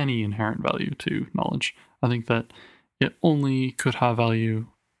there is any inherent value to knowledge. I think that it only could have value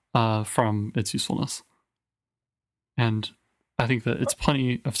from its usefulness. And I think that it's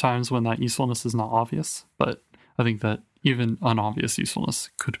plenty of times when that usefulness is not obvious, but I think that even unobvious usefulness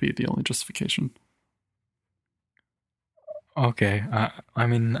could be the only justification. Okay. I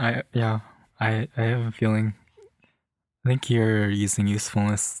mean, I have a feeling. I think you're using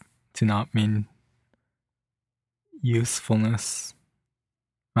usefulness to not mean usefulness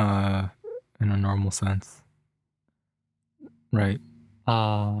in a normal sense. Right.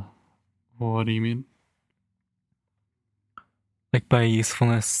 What do you mean? Like, by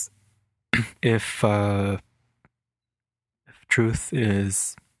usefulness, if truth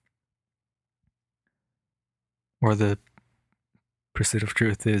is, or the pursuit of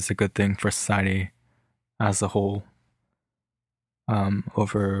truth is a good thing for society as a whole,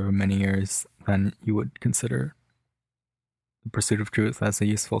 over many years, then you would consider the pursuit of truth as a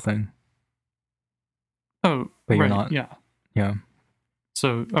useful thing. Oh, but you're right, not. Yeah.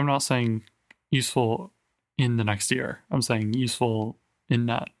 So I'm not saying useful in the next year. I'm saying useful in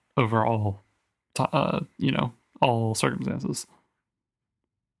that overall, all circumstances.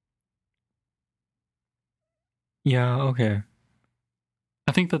 Yeah. Okay.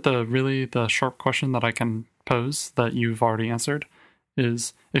 I think that the sharp question that I can pose that you've already answered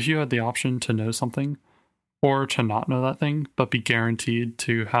is, if you had the option to know something or to not know that thing, but be guaranteed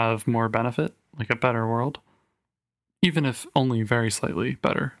to have more benefit, like a better world, even if only very slightly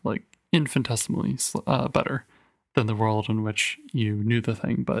better, like infinitesimally better than the world in which you knew the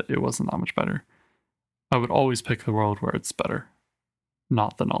thing, but it wasn't that much better, I would always pick the world where it's better,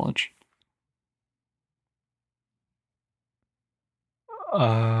 not the knowledge.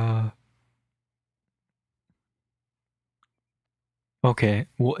 Okay.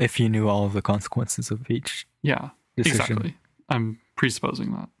 Well, if you knew all of the consequences of each decision. Exactly. I'm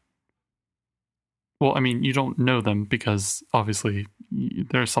presupposing that. Well, I mean, you don't know them because obviously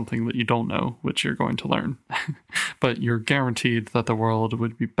there's something that you don't know, which you're going to learn. But you're guaranteed that the world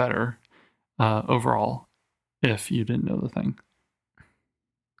would be better overall if you didn't know the thing.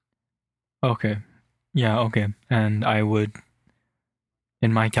 Okay. Yeah, okay. And I would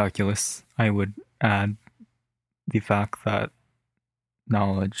in my calculus, I would add the fact that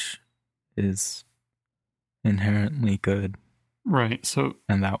knowledge is inherently good. Right. So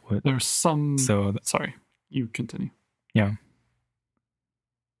and that would there's some. so Sorry, you continue. yeah,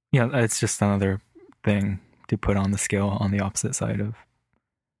 it's just another thing to put on the scale on the opposite side of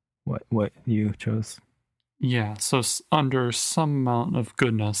what you chose. Yeah. So under some amount of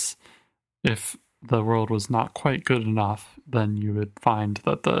goodness, if the world was not quite good enough, then you would find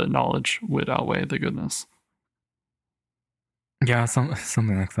that the knowledge would outweigh the goodness. Yeah,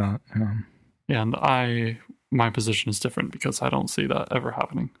 something like that. And my position is different because I don't see that ever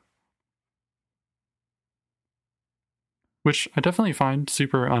happening. Which I definitely find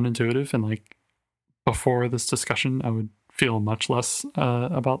super unintuitive, and like before this discussion, I would feel much less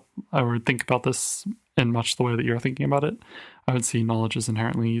I would think about this in much the way that you're thinking about it. I would see knowledge as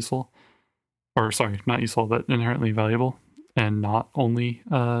inherently useful. Or sorry, not useful, but inherently valuable, and not only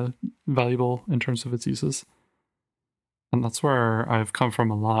valuable in terms of its uses. And that's where I've come from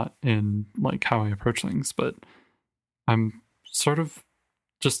a lot in like how I approach things, but I'm sort of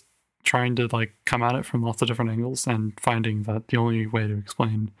just trying to like come at it from lots of different angles and finding that the only way to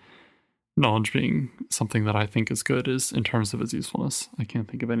explain knowledge being something that I think is good is in terms of its usefulness. I can't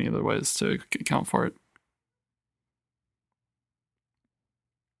think of any other ways to account for it.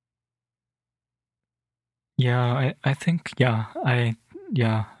 Yeah, I think I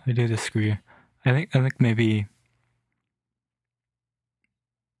do disagree. I think maybe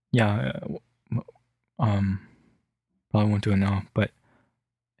probably won't do it now, but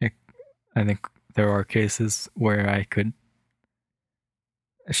I think there are cases where I could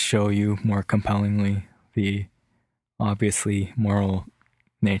show you more compellingly the obviously moral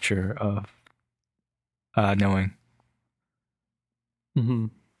nature of knowing. Mm-hmm.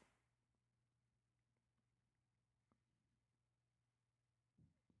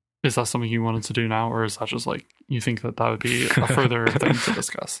 Is that something you wanted to do now, or is that just like you think that would be a further thing to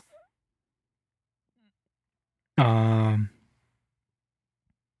discuss? At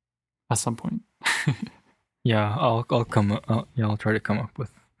some point. Yeah, I'll try to come up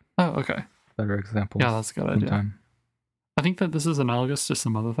with okay, better examples. Yeah, that's a good idea. Sometime. I think that this is analogous to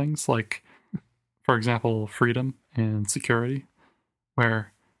some other things, like, for example, freedom and security,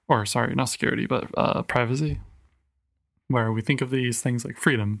 not security, but privacy, where we think of these things like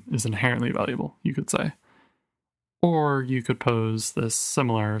freedom is inherently valuable, you could say. Or you could pose this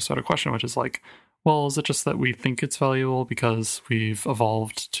similar sort of question, which is like, well, is it just that we think it's valuable because we've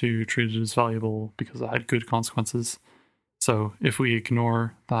evolved to treat it as valuable because it had good consequences? So if we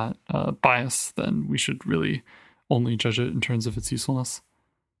ignore that bias, then we should really only judge it in terms of its usefulness.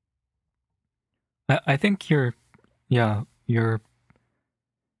 I think you're kind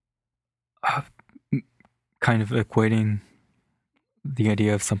of equating the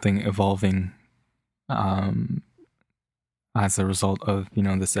idea of something evolving as a result of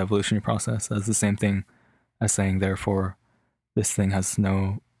this evolutionary process as the same thing as saying therefore this thing has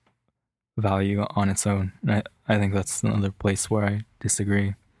no value on its own. And I think that's another place where I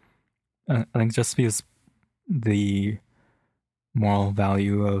disagree. I think just because the moral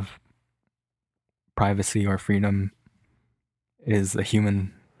value of privacy or freedom is a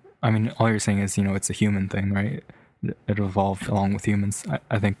human, I mean, all you're saying is it's a human thing, right? It evolved along with humans.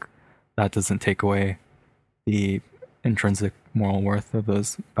 I think that doesn't take away the intrinsic moral worth of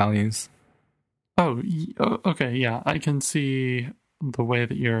those values. Oh, okay, yeah. I can see the way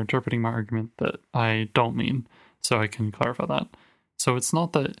that you're interpreting my argument that I don't mean, so I can clarify that. So it's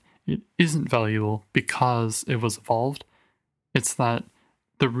not that it isn't valuable because it was evolved. It's that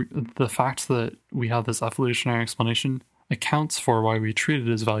the fact that we have this evolutionary explanation accounts for why we treat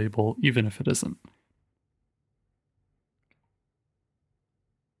it as valuable, even if it isn't.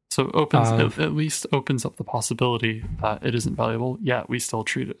 So it at least opens up the possibility that it isn't valuable, yet we still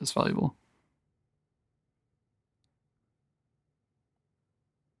treat it as valuable.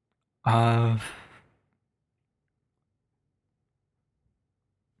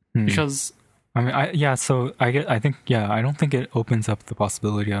 Because I mean, I think I don't think it opens up the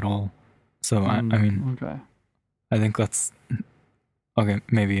possibility at all. So I mean, okay. I think that's okay.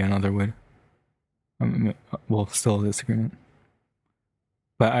 Maybe another way. Well, still a disagreement.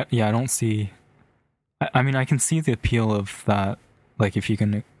 But I don't see. I mean, I can see the appeal of that. Like, if you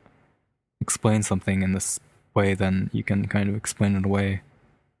can explain something in this way, then you can kind of explain it away,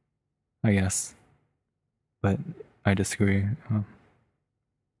 I guess. But I disagree.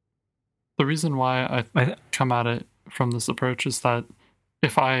 The reason why I come at it from this approach is that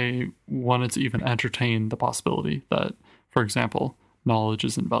if I wanted to even entertain the possibility that, for example, knowledge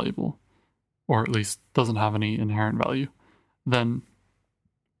isn't valuable, or at least doesn't have any inherent value, then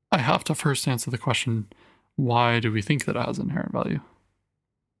I have to first answer the question, why do we think that it has inherent value?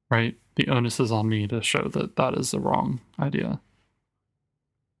 Right? The onus is on me to show that that is the wrong idea.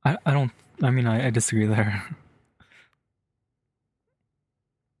 I disagree there.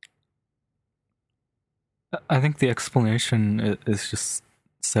 I think the explanation is just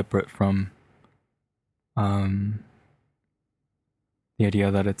separate from the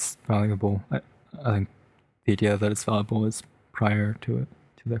idea that it's valuable. I think the idea that it's valuable is prior to it,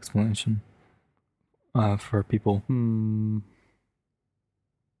 to the explanation for people.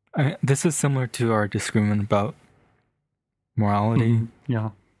 This is similar to our disagreement about morality.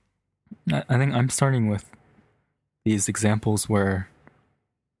 Yeah. I think I'm starting with these examples where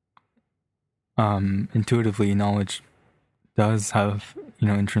intuitively knowledge does have,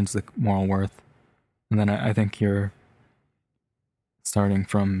 intrinsic moral worth. And then I think you're starting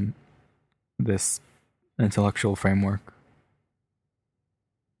from this intellectual framework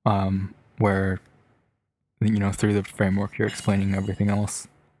where, through the framework you're explaining everything else.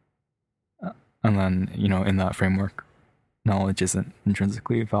 And then, in that framework, knowledge isn't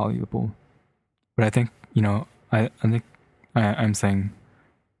intrinsically valuable. But I think, I'm saying,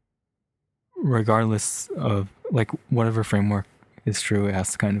 regardless of, whatever framework is true, it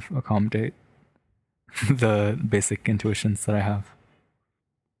has to kind of accommodate the basic intuitions that I have.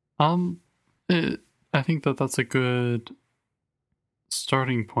 I think that that's a good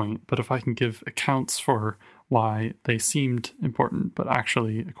starting point, but if I can give accounts for why they seemed important, but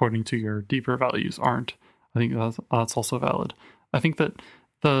actually, according to your deeper values, aren't, I think that's also valid. I think that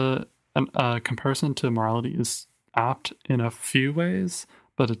the comparison to morality is apt in a few ways,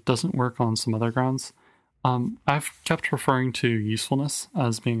 but it doesn't work on some other grounds. I've kept referring to usefulness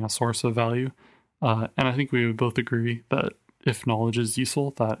as being a source of value, and I think we would both agree that if knowledge is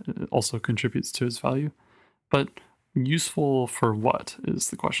useful, that it also contributes to its value. But useful for what is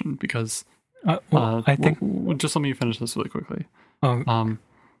the question? Because I think just let me finish this really quickly. Oh.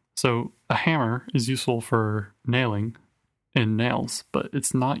 So a hammer is useful for nailing in nails, but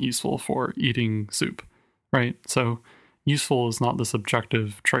it's not useful for eating soup, right? So useful is not this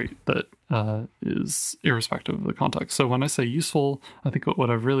objective trait that is irrespective of the context. So when I say useful, I think what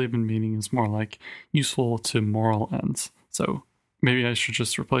I've really been meaning is more like useful to moral ends. So maybe I should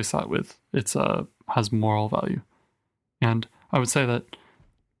just replace that with has moral value. And I would say that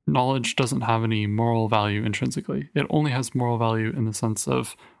knowledge doesn't have any moral value intrinsically. It only has moral value in the sense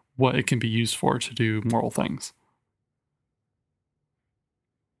of what it can be used for to do moral things.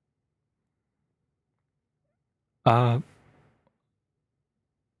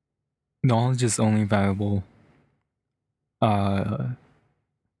 Knowledge is only valuable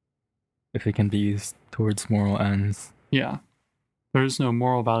if it can be used towards moral ends. Yeah. There is no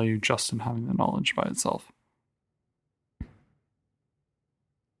moral value just in having the knowledge by itself.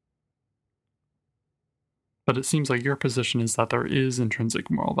 But it seems like your position is that there is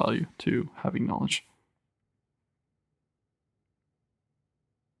intrinsic moral value to having knowledge.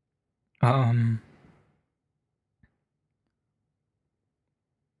 But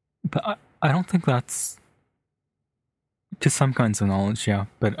I don't think that's to some kinds of knowledge, yeah.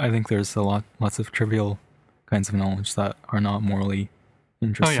 But I think there's lots of trivial kinds of knowledge that are not morally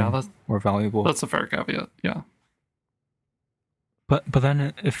interesting or valuable. That's a fair caveat, yeah. But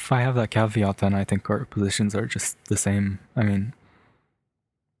then if I have that caveat, then I think our positions are just the same. I mean,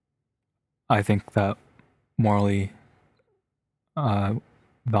 I think that morally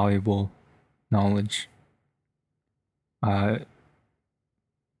valuable knowledge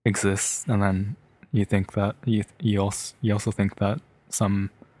exists, and then you think that you also think that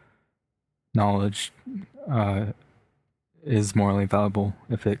some knowledge is morally valuable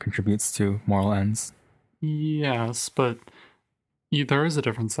if it contributes to moral ends. Yes, but there is a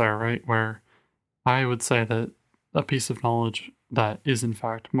difference there, right? Where I would say that a piece of knowledge that is in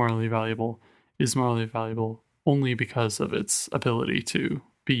fact morally valuable is morally valuable only because of its ability to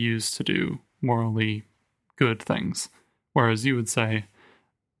be used to do morally good things. Whereas you would say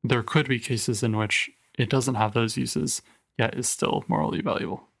there could be cases in which it doesn't have those uses, yet is still morally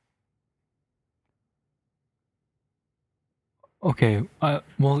valuable. Okay,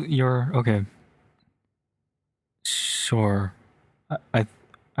 well, you're okay. Sure. I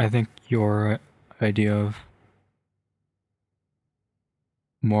think your idea of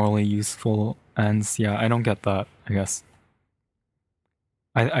morally useful ends, yeah, I don't get that, I guess.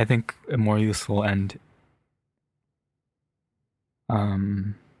 I think a more useful end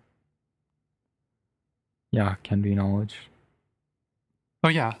can be knowledge. Oh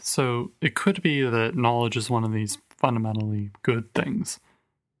yeah, so it could be that knowledge is one of these fundamentally good things.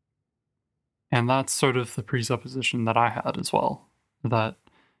 And that's sort of the presupposition that I had as well, that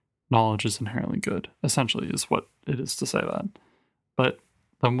knowledge is inherently good, essentially, is what it is to say that. But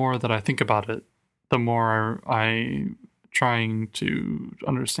the more that I think about it, the more I'm trying to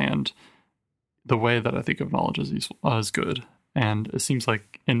understand the way that I think of knowledge as useful, as good. And it seems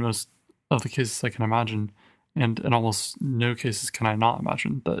like in most of the cases I can imagine, and in almost no cases can I not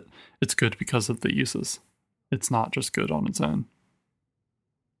imagine, that it's good because of the uses. It's not just good on its own.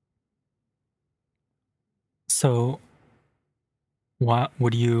 So, what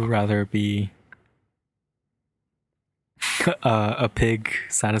would you rather be? A pig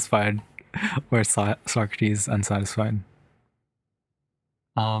satisfied or Socrates unsatisfied?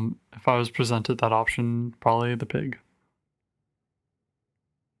 If I was presented that option, probably the pig.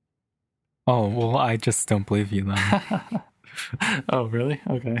 Oh, well, I just don't believe you then. Oh, really?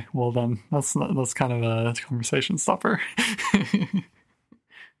 Okay. Well, then that's kind of a conversation stopper.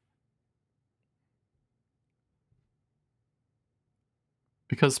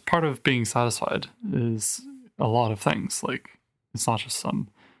 Because part of being satisfied is a lot of things. Like, it's not just some,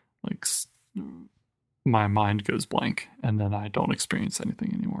 like, my mind goes blank and then I don't experience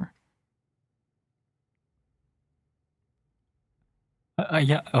anything anymore.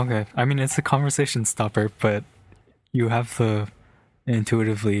 Yeah, okay. I mean, it's a conversation stopper, but you have the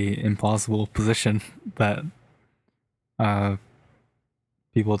intuitively implausible position that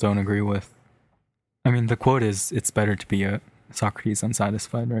people don't agree with. I mean, the quote is, "It's better to be a Socrates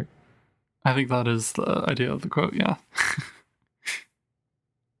unsatisfied," right? I think that is the idea of the quote, yeah.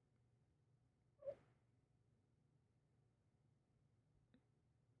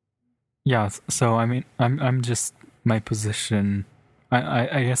 Yeah, so I mean, I'm just my position.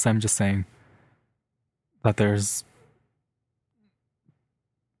 I guess I'm just saying that there's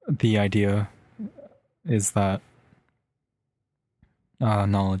the idea is that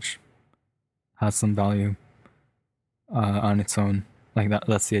knowledge has some value on its own. Like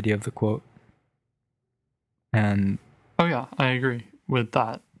that's the idea of the quote. And oh yeah, I agree with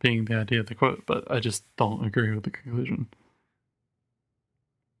that being the idea of the quote, but I just don't agree with the conclusion.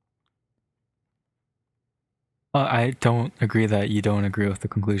 I don't agree that you don't agree with the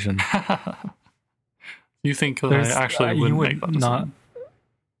conclusion. You think that I actually wouldn't make that decision?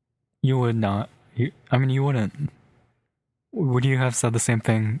 You would not. I mean, you wouldn't. Would you have said the same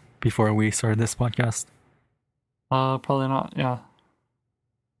thing before we started this podcast? Probably not. Yeah.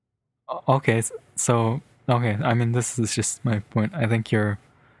 Okay, so okay. I mean, this is just my point. I think you're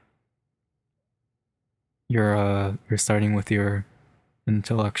starting with your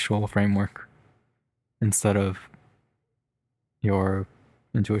intellectual framework instead of your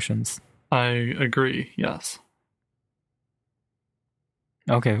intuitions. I agree. Yes.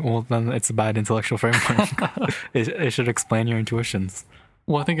 Okay, well then it's a bad intellectual framework. It should explain your intuitions.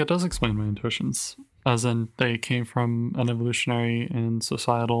 Well, I think it does explain my intuitions, as in they came from an evolutionary and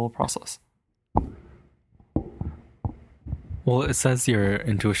societal process. Well, it says your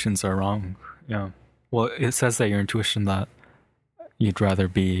intuitions are wrong. Yeah. Well, it says that your intuition that you'd rather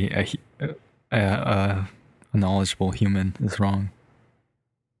be a knowledgeable human is wrong.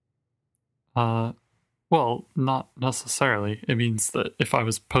 Well, not necessarily. It means that if I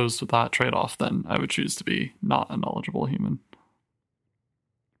was posed with that trade-off, then I would choose to be not a knowledgeable human.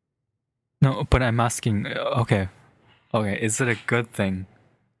 No, but I'm asking, okay, is it a good thing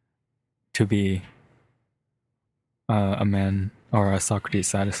to be a man or a Socrates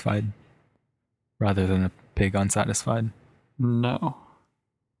satisfied rather than a pig unsatisfied? No.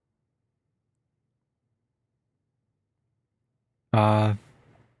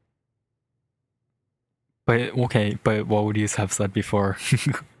 But what would you have said before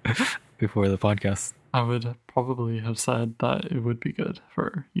before the podcast? I would probably have said that it would be good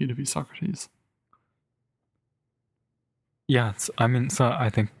for you to be Socrates. Yeah, I mean, so I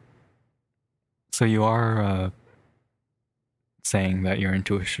think so. You are saying that your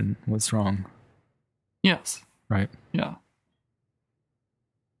intuition was wrong. Yes. Right. Yeah.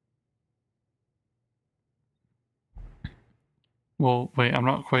 Well, wait, I'm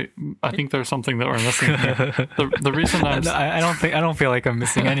not quite. I think there's something that we're missing here. The reason I don't feel like I'm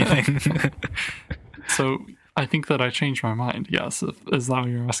missing anything. So I think that I changed my mind. Yes, is that what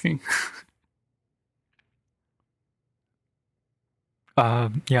you're asking?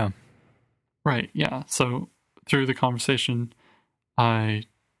 Yeah. Right. Yeah. So through the conversation, I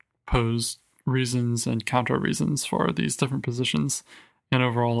posed reasons and counter reasons for these different positions, and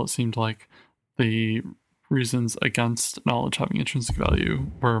overall, it seemed like the reasons against knowledge having intrinsic value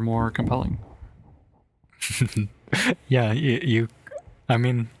were more compelling. Yeah, you I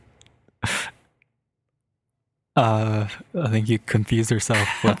mean, I think you confuse yourself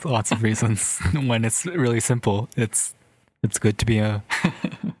with lots of reasons when it's really simple. It's it's good to be a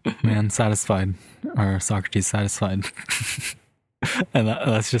man satisfied, or Socrates satisfied. And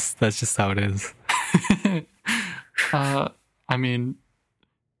that's just how it is. I mean,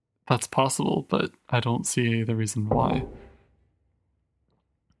 that's possible, but I don't see the reason why.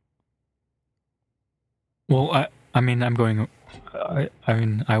 Well, I mean, I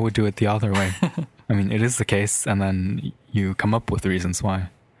would do it the other way. I mean, it is the case, and then you come up with the reasons why.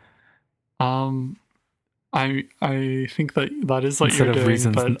 I think that is what Instead you're of doing,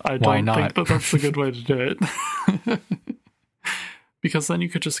 reasons but I why don't think not. that's a good way to do it. Because then you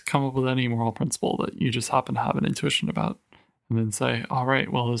could just come up with any moral principle that you just happen to have an intuition about, and then say, all right,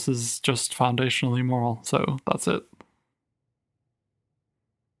 well, this is just foundationally moral, so that's it.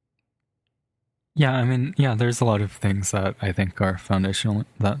 Yeah, I mean, yeah, there's a lot of things that I think are foundational,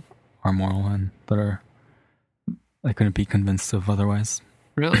 that are moral, and that are, I couldn't be convinced of otherwise.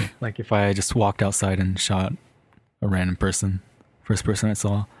 Really? Like if I just walked outside and shot a random person, first person I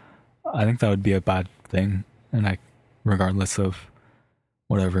saw, I think that would be a bad thing, and regardless of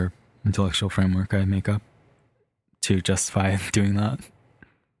whatever intellectual framework I make up to justify doing that.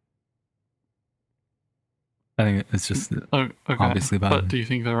 I think it's just Okay. obviously bad. But do you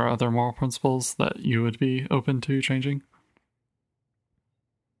think there are other moral principles that you would be open to changing?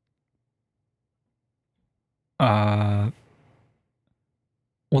 Well,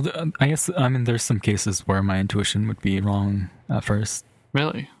 I guess, I mean, there's some cases where my intuition would be wrong at first.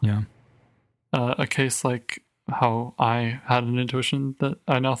 Really? Yeah. A case like how I had an intuition that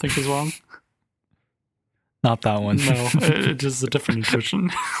I now think is wrong? Not that one. No, it is a different intuition.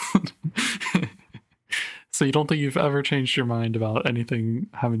 So you don't think you've ever changed your mind about anything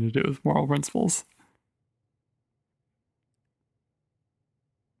having to do with moral principles?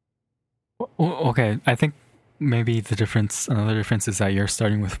 Okay, I think maybe another difference is that you're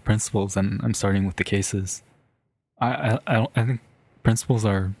starting with principles and I'm starting with the cases. I think principles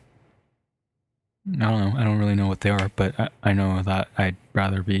are, I don't know, I don't really know what they are, but I know that I'd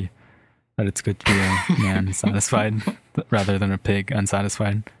rather be, that it's good to be a man satisfied rather than a pig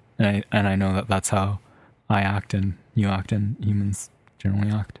unsatisfied. And I know that that's how I act and you act and humans generally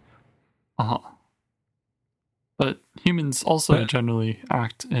act. But humans also generally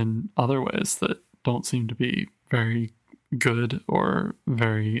act in other ways that don't seem to be very good or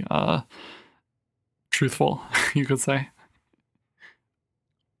very truthful, you could say.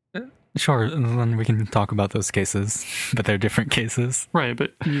 Sure, then we can talk about those cases, but they're different cases. Right,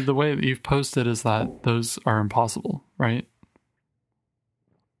 but the way that you've posed it is that those are impossible, right?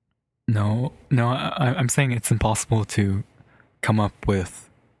 No, I'm saying it's impossible to come up with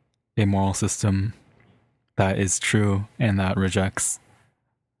a moral system that is true and that rejects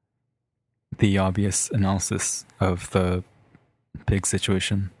the obvious analysis of the pig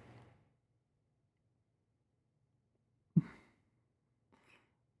situation.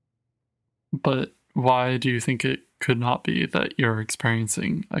 But why do you think it could not be that you're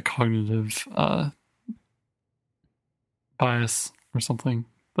experiencing a cognitive bias or something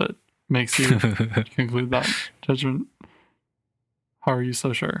that makes you conclude that judgment? How are you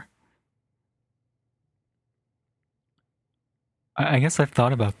so sure? I guess I've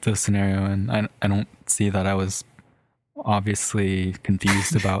thought about the scenario, and I don't see that I was obviously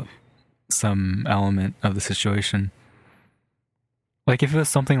confused about some element of the situation. Like if it was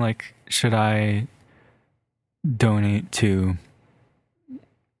something like, should I donate to,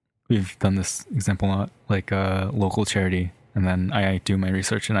 we've done this example a lot, like a local charity, and then I do my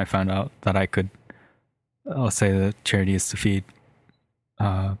research and I found out that I could, let's say the charity is to feed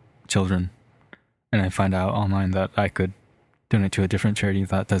children, and I find out online that I could donate to a different charity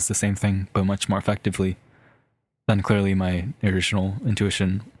that does the same thing but much more effectively, then clearly my original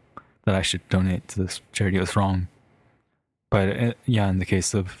intuition that I should donate to this charity was wrong. But yeah, in the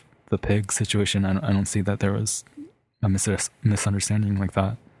case of the pig situation, I don't see that there was a misunderstanding like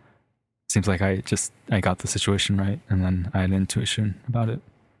that. Seems like I got the situation right, and then I had intuition about it.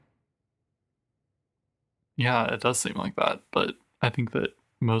 Yeah, it does seem like that, but I think that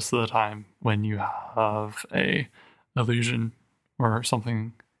most of the time when you have a illusion or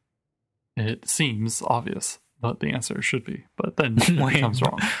something, it seems obvious what the answer should be, but then it becomes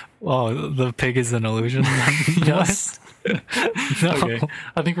wrong. Oh, the pig is an illusion? Yes. No. Okay,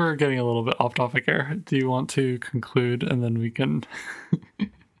 I think we're getting a little bit off topic here. Do you want to conclude and then we can...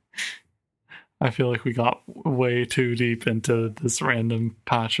 I feel like we got way too deep into this random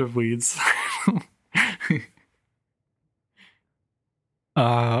patch of weeds.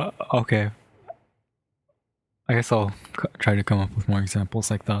 Okay. I guess I'll try to come up with more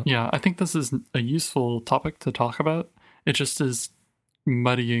examples like that. Yeah, I think this is a useful topic to talk about. It just is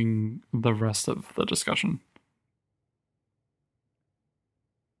muddying the rest of the discussion.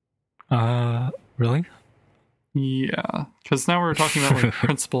 Really? Yeah, because now we're talking about like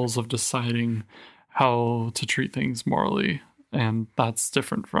principles of deciding how to treat things morally, and that's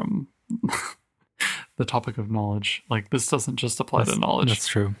different from the topic of knowledge. Like, this doesn't just apply to knowledge. That's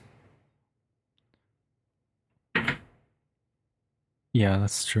true. Yeah,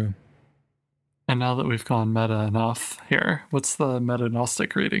 that's true. And now that we've gone meta enough here, what's the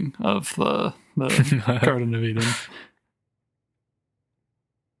metagnostic reading of the Garden of Eden?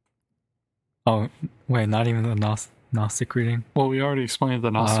 Oh, wait, not even the Gnostic reading? Well, we already explained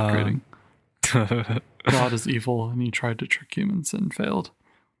the Gnostic reading. God is evil, and he tried to trick humans and failed.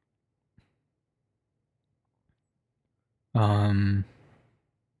 I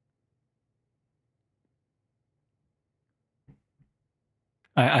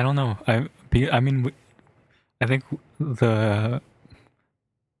don't know. I mean, I think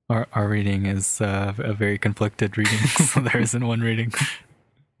our reading is a very conflicted reading, so there isn't one reading.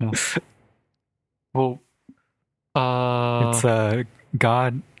 Yeah. Well, it's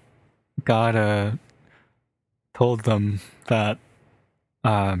God told them that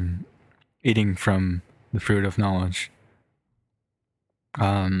eating from the fruit of knowledge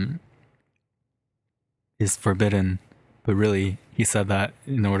is forbidden, but really he said that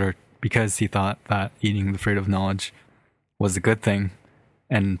because he thought that eating the fruit of knowledge was a good thing,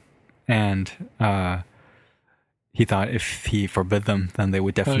 and he thought if he forbid them, then they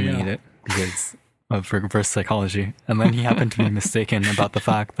would definitely eat it because of reverse psychology. And then he happened to be mistaken about the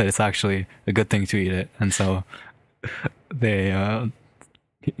fact that it's actually a good thing to eat it, and so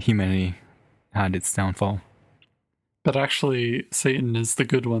humanity had its downfall. But actually, Satan is the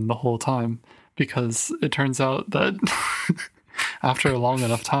good one the whole time, because it turns out that after a long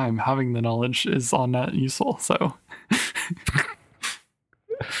enough time, having the knowledge is on net useful. So,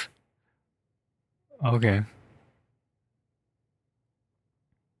 okay.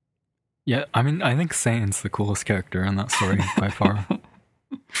 Yeah, I mean, I think Satan's the coolest character in that story by far.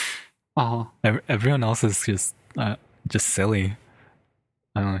 Everyone else is just silly.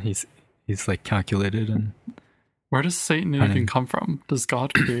 I don't know. He's like calculated and. Where does Satan even come from? Does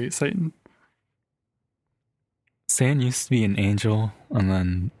God create Satan? Satan used to be an angel, and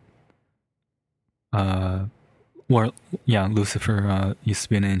then, Lucifer used to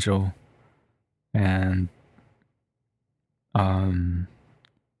be an angel, and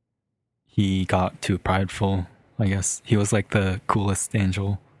he got too prideful. I guess he was like the coolest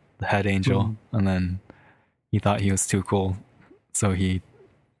angel, the head angel, and then he thought he was too cool, so he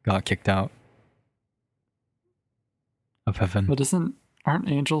got kicked out of heaven. But aren't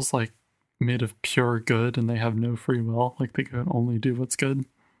angels like made of pure good and they have no free will? Like, they can only do what's good.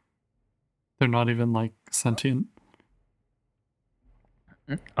 They're not even like sentient.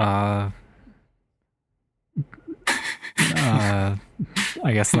 I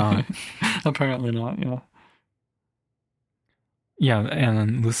guess not. Apparently not. Yeah, and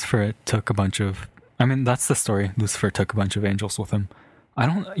then Lucifer took a bunch of. I mean, that's the story. Lucifer took a bunch of angels with him. I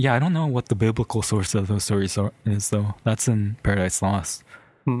don't know what the biblical source of those stories is though. That's in Paradise Lost.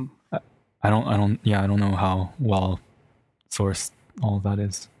 I don't know how well sourced all of that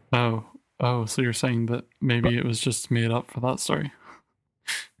is. Oh, so you're saying that maybe it was just made up for that story?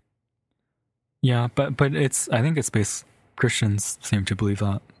 Yeah, but I think it's based. Christians seem to believe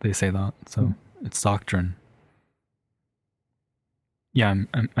that. They say that, so it's doctrine. Yeah,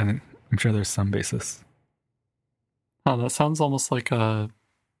 I'm sure there's some basis. Oh, that sounds almost like the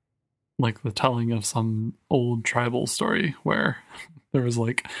telling of some old tribal story where there was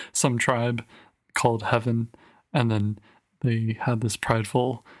like some tribe called Heaven, and then they had this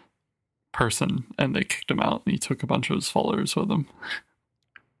prideful person and they kicked him out, and he took a bunch of his followers with him.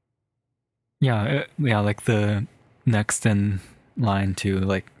 Yeah, like the next in line to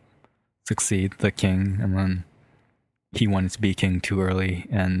like succeed the king, and then he wanted to be king too early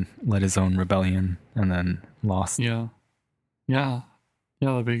and led his own rebellion and then lost. Yeah,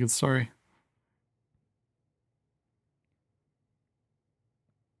 that'd be a good story.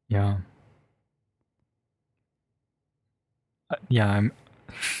 Yeah.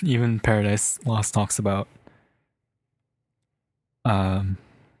 Even Paradise Lost talks about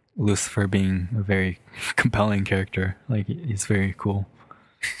Lucifer being a very compelling character. Like, he's very cool.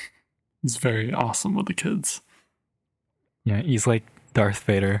 He's very awesome with the kids. Yeah, he's like Darth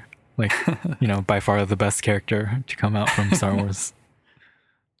Vader. Like, by far the best character to come out from Star Wars.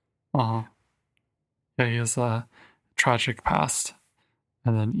 Yeah, he has a tragic past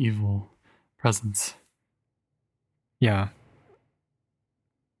and then evil presence. Yeah.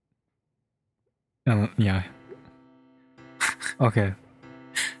 Yeah. Okay.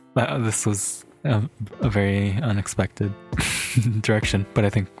 This was a very unexpected direction, but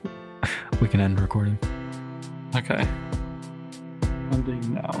I think we can end recording. Okay.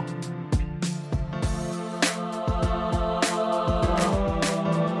 Ending now.